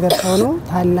የእግዚአብሔር ሰው ነው።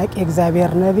 ታላቅ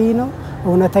የእግዚአብሔር ነብይ ነው።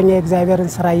 እውነተኛ የእግዚአብሔርን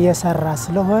ስራ እየሰራ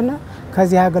ስለሆነ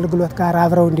ከዚህ አገልግሎት ጋር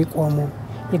አብረው እንዲቆሙ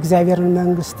የእግዚአብሔርን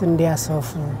መንግስት እንዲያሰፉ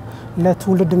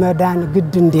ለትውልድ መዳን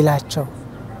ግድ እንዲላቸው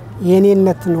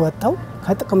የኔነትን ወጣው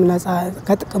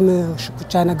ከጥቅም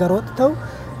ሽኩቻ ነገር ወጥተው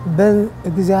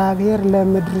በእግዚአብሔር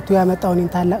ለምድርቱ ያመጣውን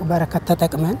ታላቅ በረከት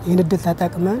ተጠቅመን ይንድል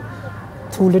ተጠቅመን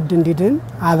ትውልድ እንዲድን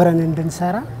አብረን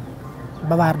እንድንሰራ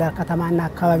በባህር ዳር ከተማና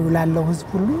አካባቢው ላለው ህዝብ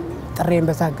ሁሉ ጥሬን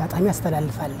በዛ አጋጣሚ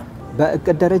አስተላልፋለሁ።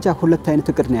 በእቅድ ደረጃ ሁለት አይነት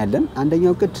እቅድ ነው ያለን።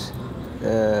 አንደኛው እቅድ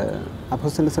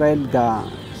አፖስቶል እስራኤል ጋር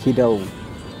ሄደው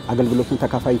አገልግሎቱን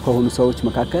ተካፋይ ከሆኑ ሰዎች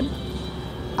መካከል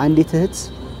አንዲት እህት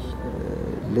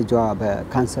ልጇ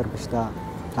በካንሰር በሽታ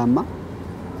ታማ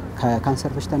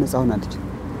ከካንሰር በሽታ ነፃ ሆናለች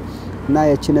እና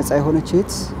ያቺ ነፃ የሆነች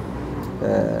እህት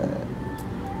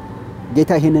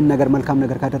ጌታ ይሄንን ነገር መልካም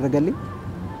ነገር ካደረገልኝ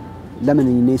ለምን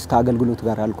እኔስ ከአገልግሎቱ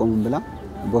ጋር አልቆምም ብላ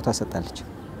ቦታ ሰጣለች።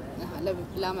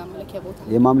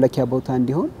 የማምለኪያ ቦታ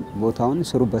እንዲሆን ቦታውን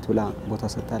ስሩበት ብላ ቦታ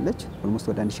ሰጣለች። ኦልሞስት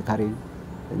ወደ 1000 ካሬ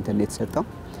ኢንተርኔት ሰጣው።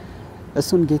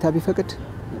 እሱን ጌታ ቢፈቅድ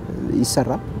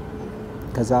ይሰራል።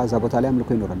 ከዛ ቦታ ላይ አምልኮ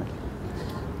ይኖረናል።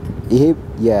 ይሄ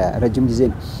የረጅም ጊዜ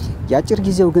ነው። ያጭር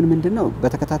ጊዜው ግን ምንድነው?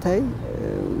 በተከታታይ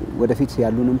ወደፊት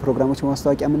ያሉንን ፕሮግራሞች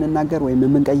ማስተዋወቂያ ምንናገር ወይም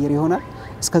ምንቀይር ይሆናል።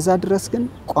 እስከዛ ድረስ ግን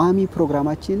ቋሚ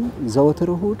ፕሮግራማችን ዘወትር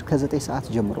እሁድ ከ9 ሰዓት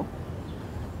ጀምሮ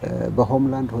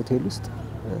በሆምላንድ ሆቴል ውስጥ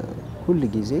ሁሉ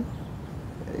ጊዜ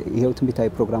ይሄው ትንቢታዊ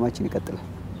ፕሮግራማችን ይቀጥላል።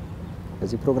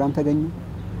 በዚህ ፕሮግራም ተገኙ።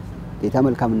 ጌታ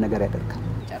መልካም ነገር ያደርጋል።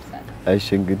 እሺ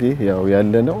እንግዲህ ያው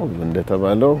ያለነው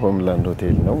እንደተባለው ሆምላንድ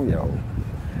ሆቴል ነው። ያው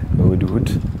እሁድ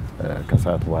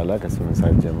ከሰዓት በኋላ ከ8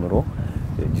 ሰዓት ጀምሮ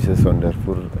ጂሰስ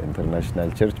ወንደርፉል ኢንተርናሽናል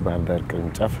ቸርች ባህር ዳር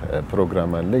ቅርንጫፍ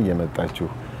ፕሮግራም አለ። እየመጣችሁ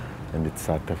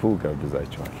እንድትሳተፉ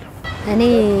ጋብዛችኋለሁ። እኔ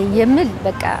የምል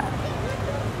በቃ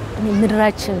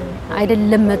ምድራችን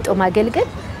አይደለም መጥቶ ማገልገል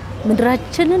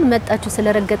ምድራችንን መጣችሁ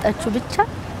ስለረገጣችሁ ብቻ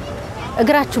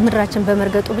እግራችሁ ምድራችን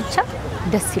በመርገጡ ብቻ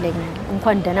ደስ ይለኛል።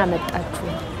 እንኳን ደህና መጣችሁ።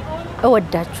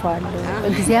 እወዳችኋለሁ።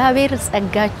 እግዚአብሔር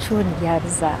ጸጋችሁን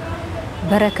ያብዛ።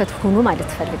 በረከት ሁኑ ማለት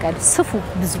ፈልጋለሁ። ስፉ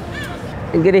ብዙ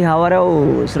እንግዲህ ሐዋርያው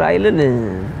እስራኤልን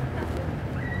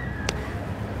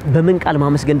በምን ቃል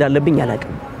ማመስገን እንዳለብኝ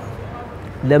አላውቅም።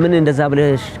 ለምን እንደዛ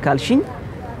ብለሽ ካልሽኝ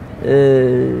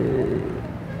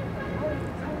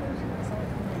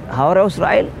ሐዋርያው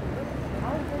እስራኤል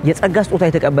የጸጋ ስጦታ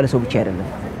የተቀበለ ሰው ብቻ አይደለም።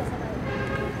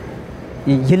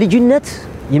 የልጅነት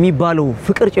የሚባለው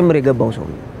ፍቅር ጭምር የገባው ሰው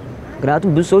ነው።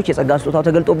 ምክንያቱም ብዙ ሰዎች የጸጋ ስጦታው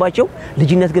ተገልጦባቸው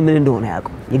ልጅነት ግን ምን እንደሆነ ያውቁ፣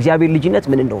 የእግዚአብሔር ልጅነት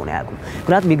ምን እንደሆነ ያውቁ።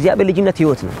 ምክንያቱም የእግዚአብሔር ልጅነት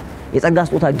ህይወት ነው። የጸጋ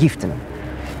ስጦታ ጊፍት ነው።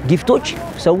 ጊፍቶች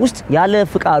ሰው ውስጥ ያለ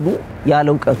ፍቃዱ፣ ያለ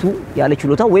ዕውቀቱ፣ ያለ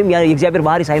ችሎታው ወይም የእግዚአብሔር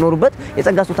ባህሪ ሳይኖርበት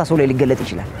የጸጋ ስጦታ ሰው ላይ ሊገለጥ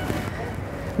ይችላል።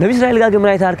 ነብዩ እስራኤል ጋር ግን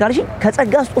አይተሃል ካልሽ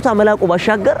ከጸጋ ስጦታ መላቁ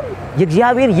ባሻገር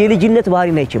የእግዚአብሔር የልጅነት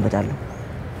ባህሪን አይቼበታለሁ።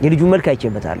 የልጁ መልክ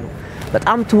አይቼበታለሁ።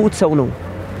 በጣም ትሁት ሰው ነው።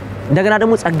 እንደገና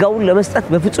ደግሞ ጸጋውን ለመስጠት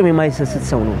በፍጹም የማይሰስት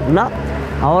ሰው ነው እና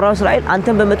ሐዋርያው እስራኤል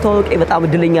አንተን በመተዋወቄ በጣም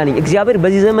እድለኛ ነኝ። እግዚአብሔር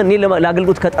በዚህ ዘመን እኔ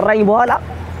ለአገልግሎት ከጠራኝ በኋላ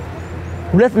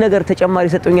ሁለት ነገር ተጨማሪ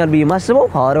ሰጥቶኛል ብዬ ማስበው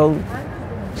ሐዋርያው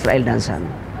እስራኤል ዳንሳ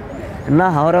ነው እና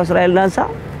ሐዋርያው እስራኤል ዳንሳ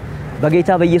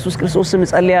በጌታ በኢየሱስ ክርስቶስ ስም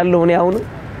ጸልያለሁ። እኔ አሁን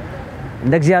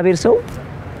እንደ እግዚአብሔር ሰው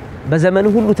በዘመን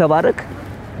ሁሉ ተባረክ፣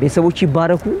 ቤተሰቦች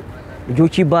ይባረኩ፣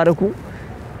 ልጆች ይባረኩ።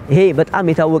 ይሄ በጣም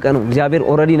የታወቀ ነው። እግዚአብሔር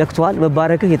ኦሬዲ ነክቷል።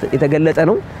 መባረክህ የተገለጠ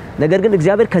ነው። ነገር ግን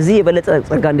እግዚአብሔር ከዚህ የበለጠ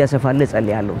ጸጋ እንዲያሰፋልህ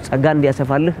ጸልያለሁ። ጸጋ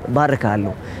እንዲያሰፋልህ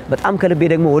ባርካለሁ። በጣም ከልቤ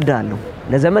ደግሞ ወዳለሁ።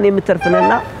 ለዘመን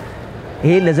የምትተርፍነና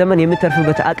ይሄ ለዘመን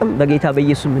የምትተርፍበት አቅም በጌታ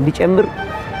በኢየሱስም እንዲጨምር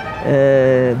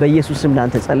በኢየሱስም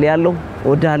ላንተ ጸልያለሁ።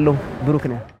 ወዳለሁ። ብሩክ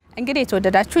ነህ። እንግዲህ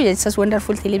የተወደዳችሁ የጂሰስ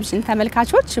ወንደርፉል ቴሌቪዥን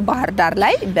ተመልካቾች ባህር ዳር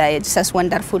ላይ በጂሰስ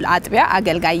ወንደርፉል አጥቢያ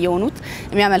አገልጋይ የሆኑት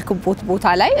የሚያመልኩበት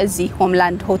ቦታ ላይ እዚህ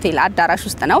ሆምላንድ ሆቴል አዳራሽ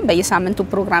ውስጥ ነው በየሳምንቱ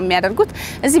ፕሮግራም የሚያደርጉት።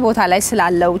 እዚህ ቦታ ላይ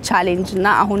ስላለው ቻሌንጅና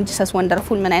አሁን ጂሰስ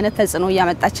ወንደርፉል ምን አይነት ተጽዕኖ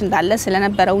እያመጣች እንዳለ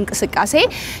ስለነበረው እንቅስቃሴ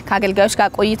ከአገልጋዮች ጋር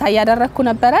ቆይታ እያደረኩ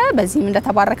ነበረ። በዚህም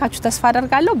እንደተባረካችሁ ተስፋ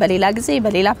አደርጋለሁ። በሌላ ጊዜ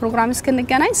በሌላ ፕሮግራም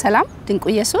እስክንገናኝ ሰላም። ድንቁ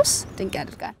ኢየሱስ ድንቅ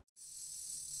ያድርጋል።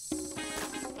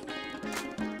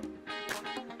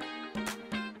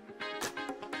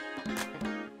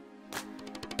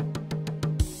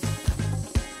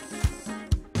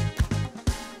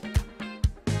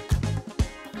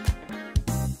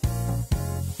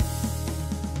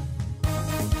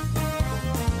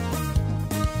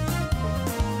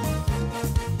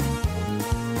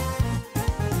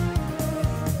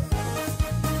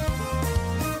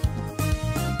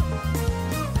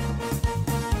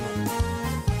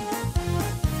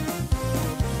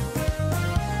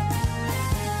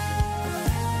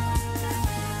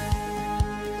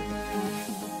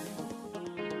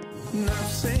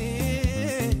 نفسي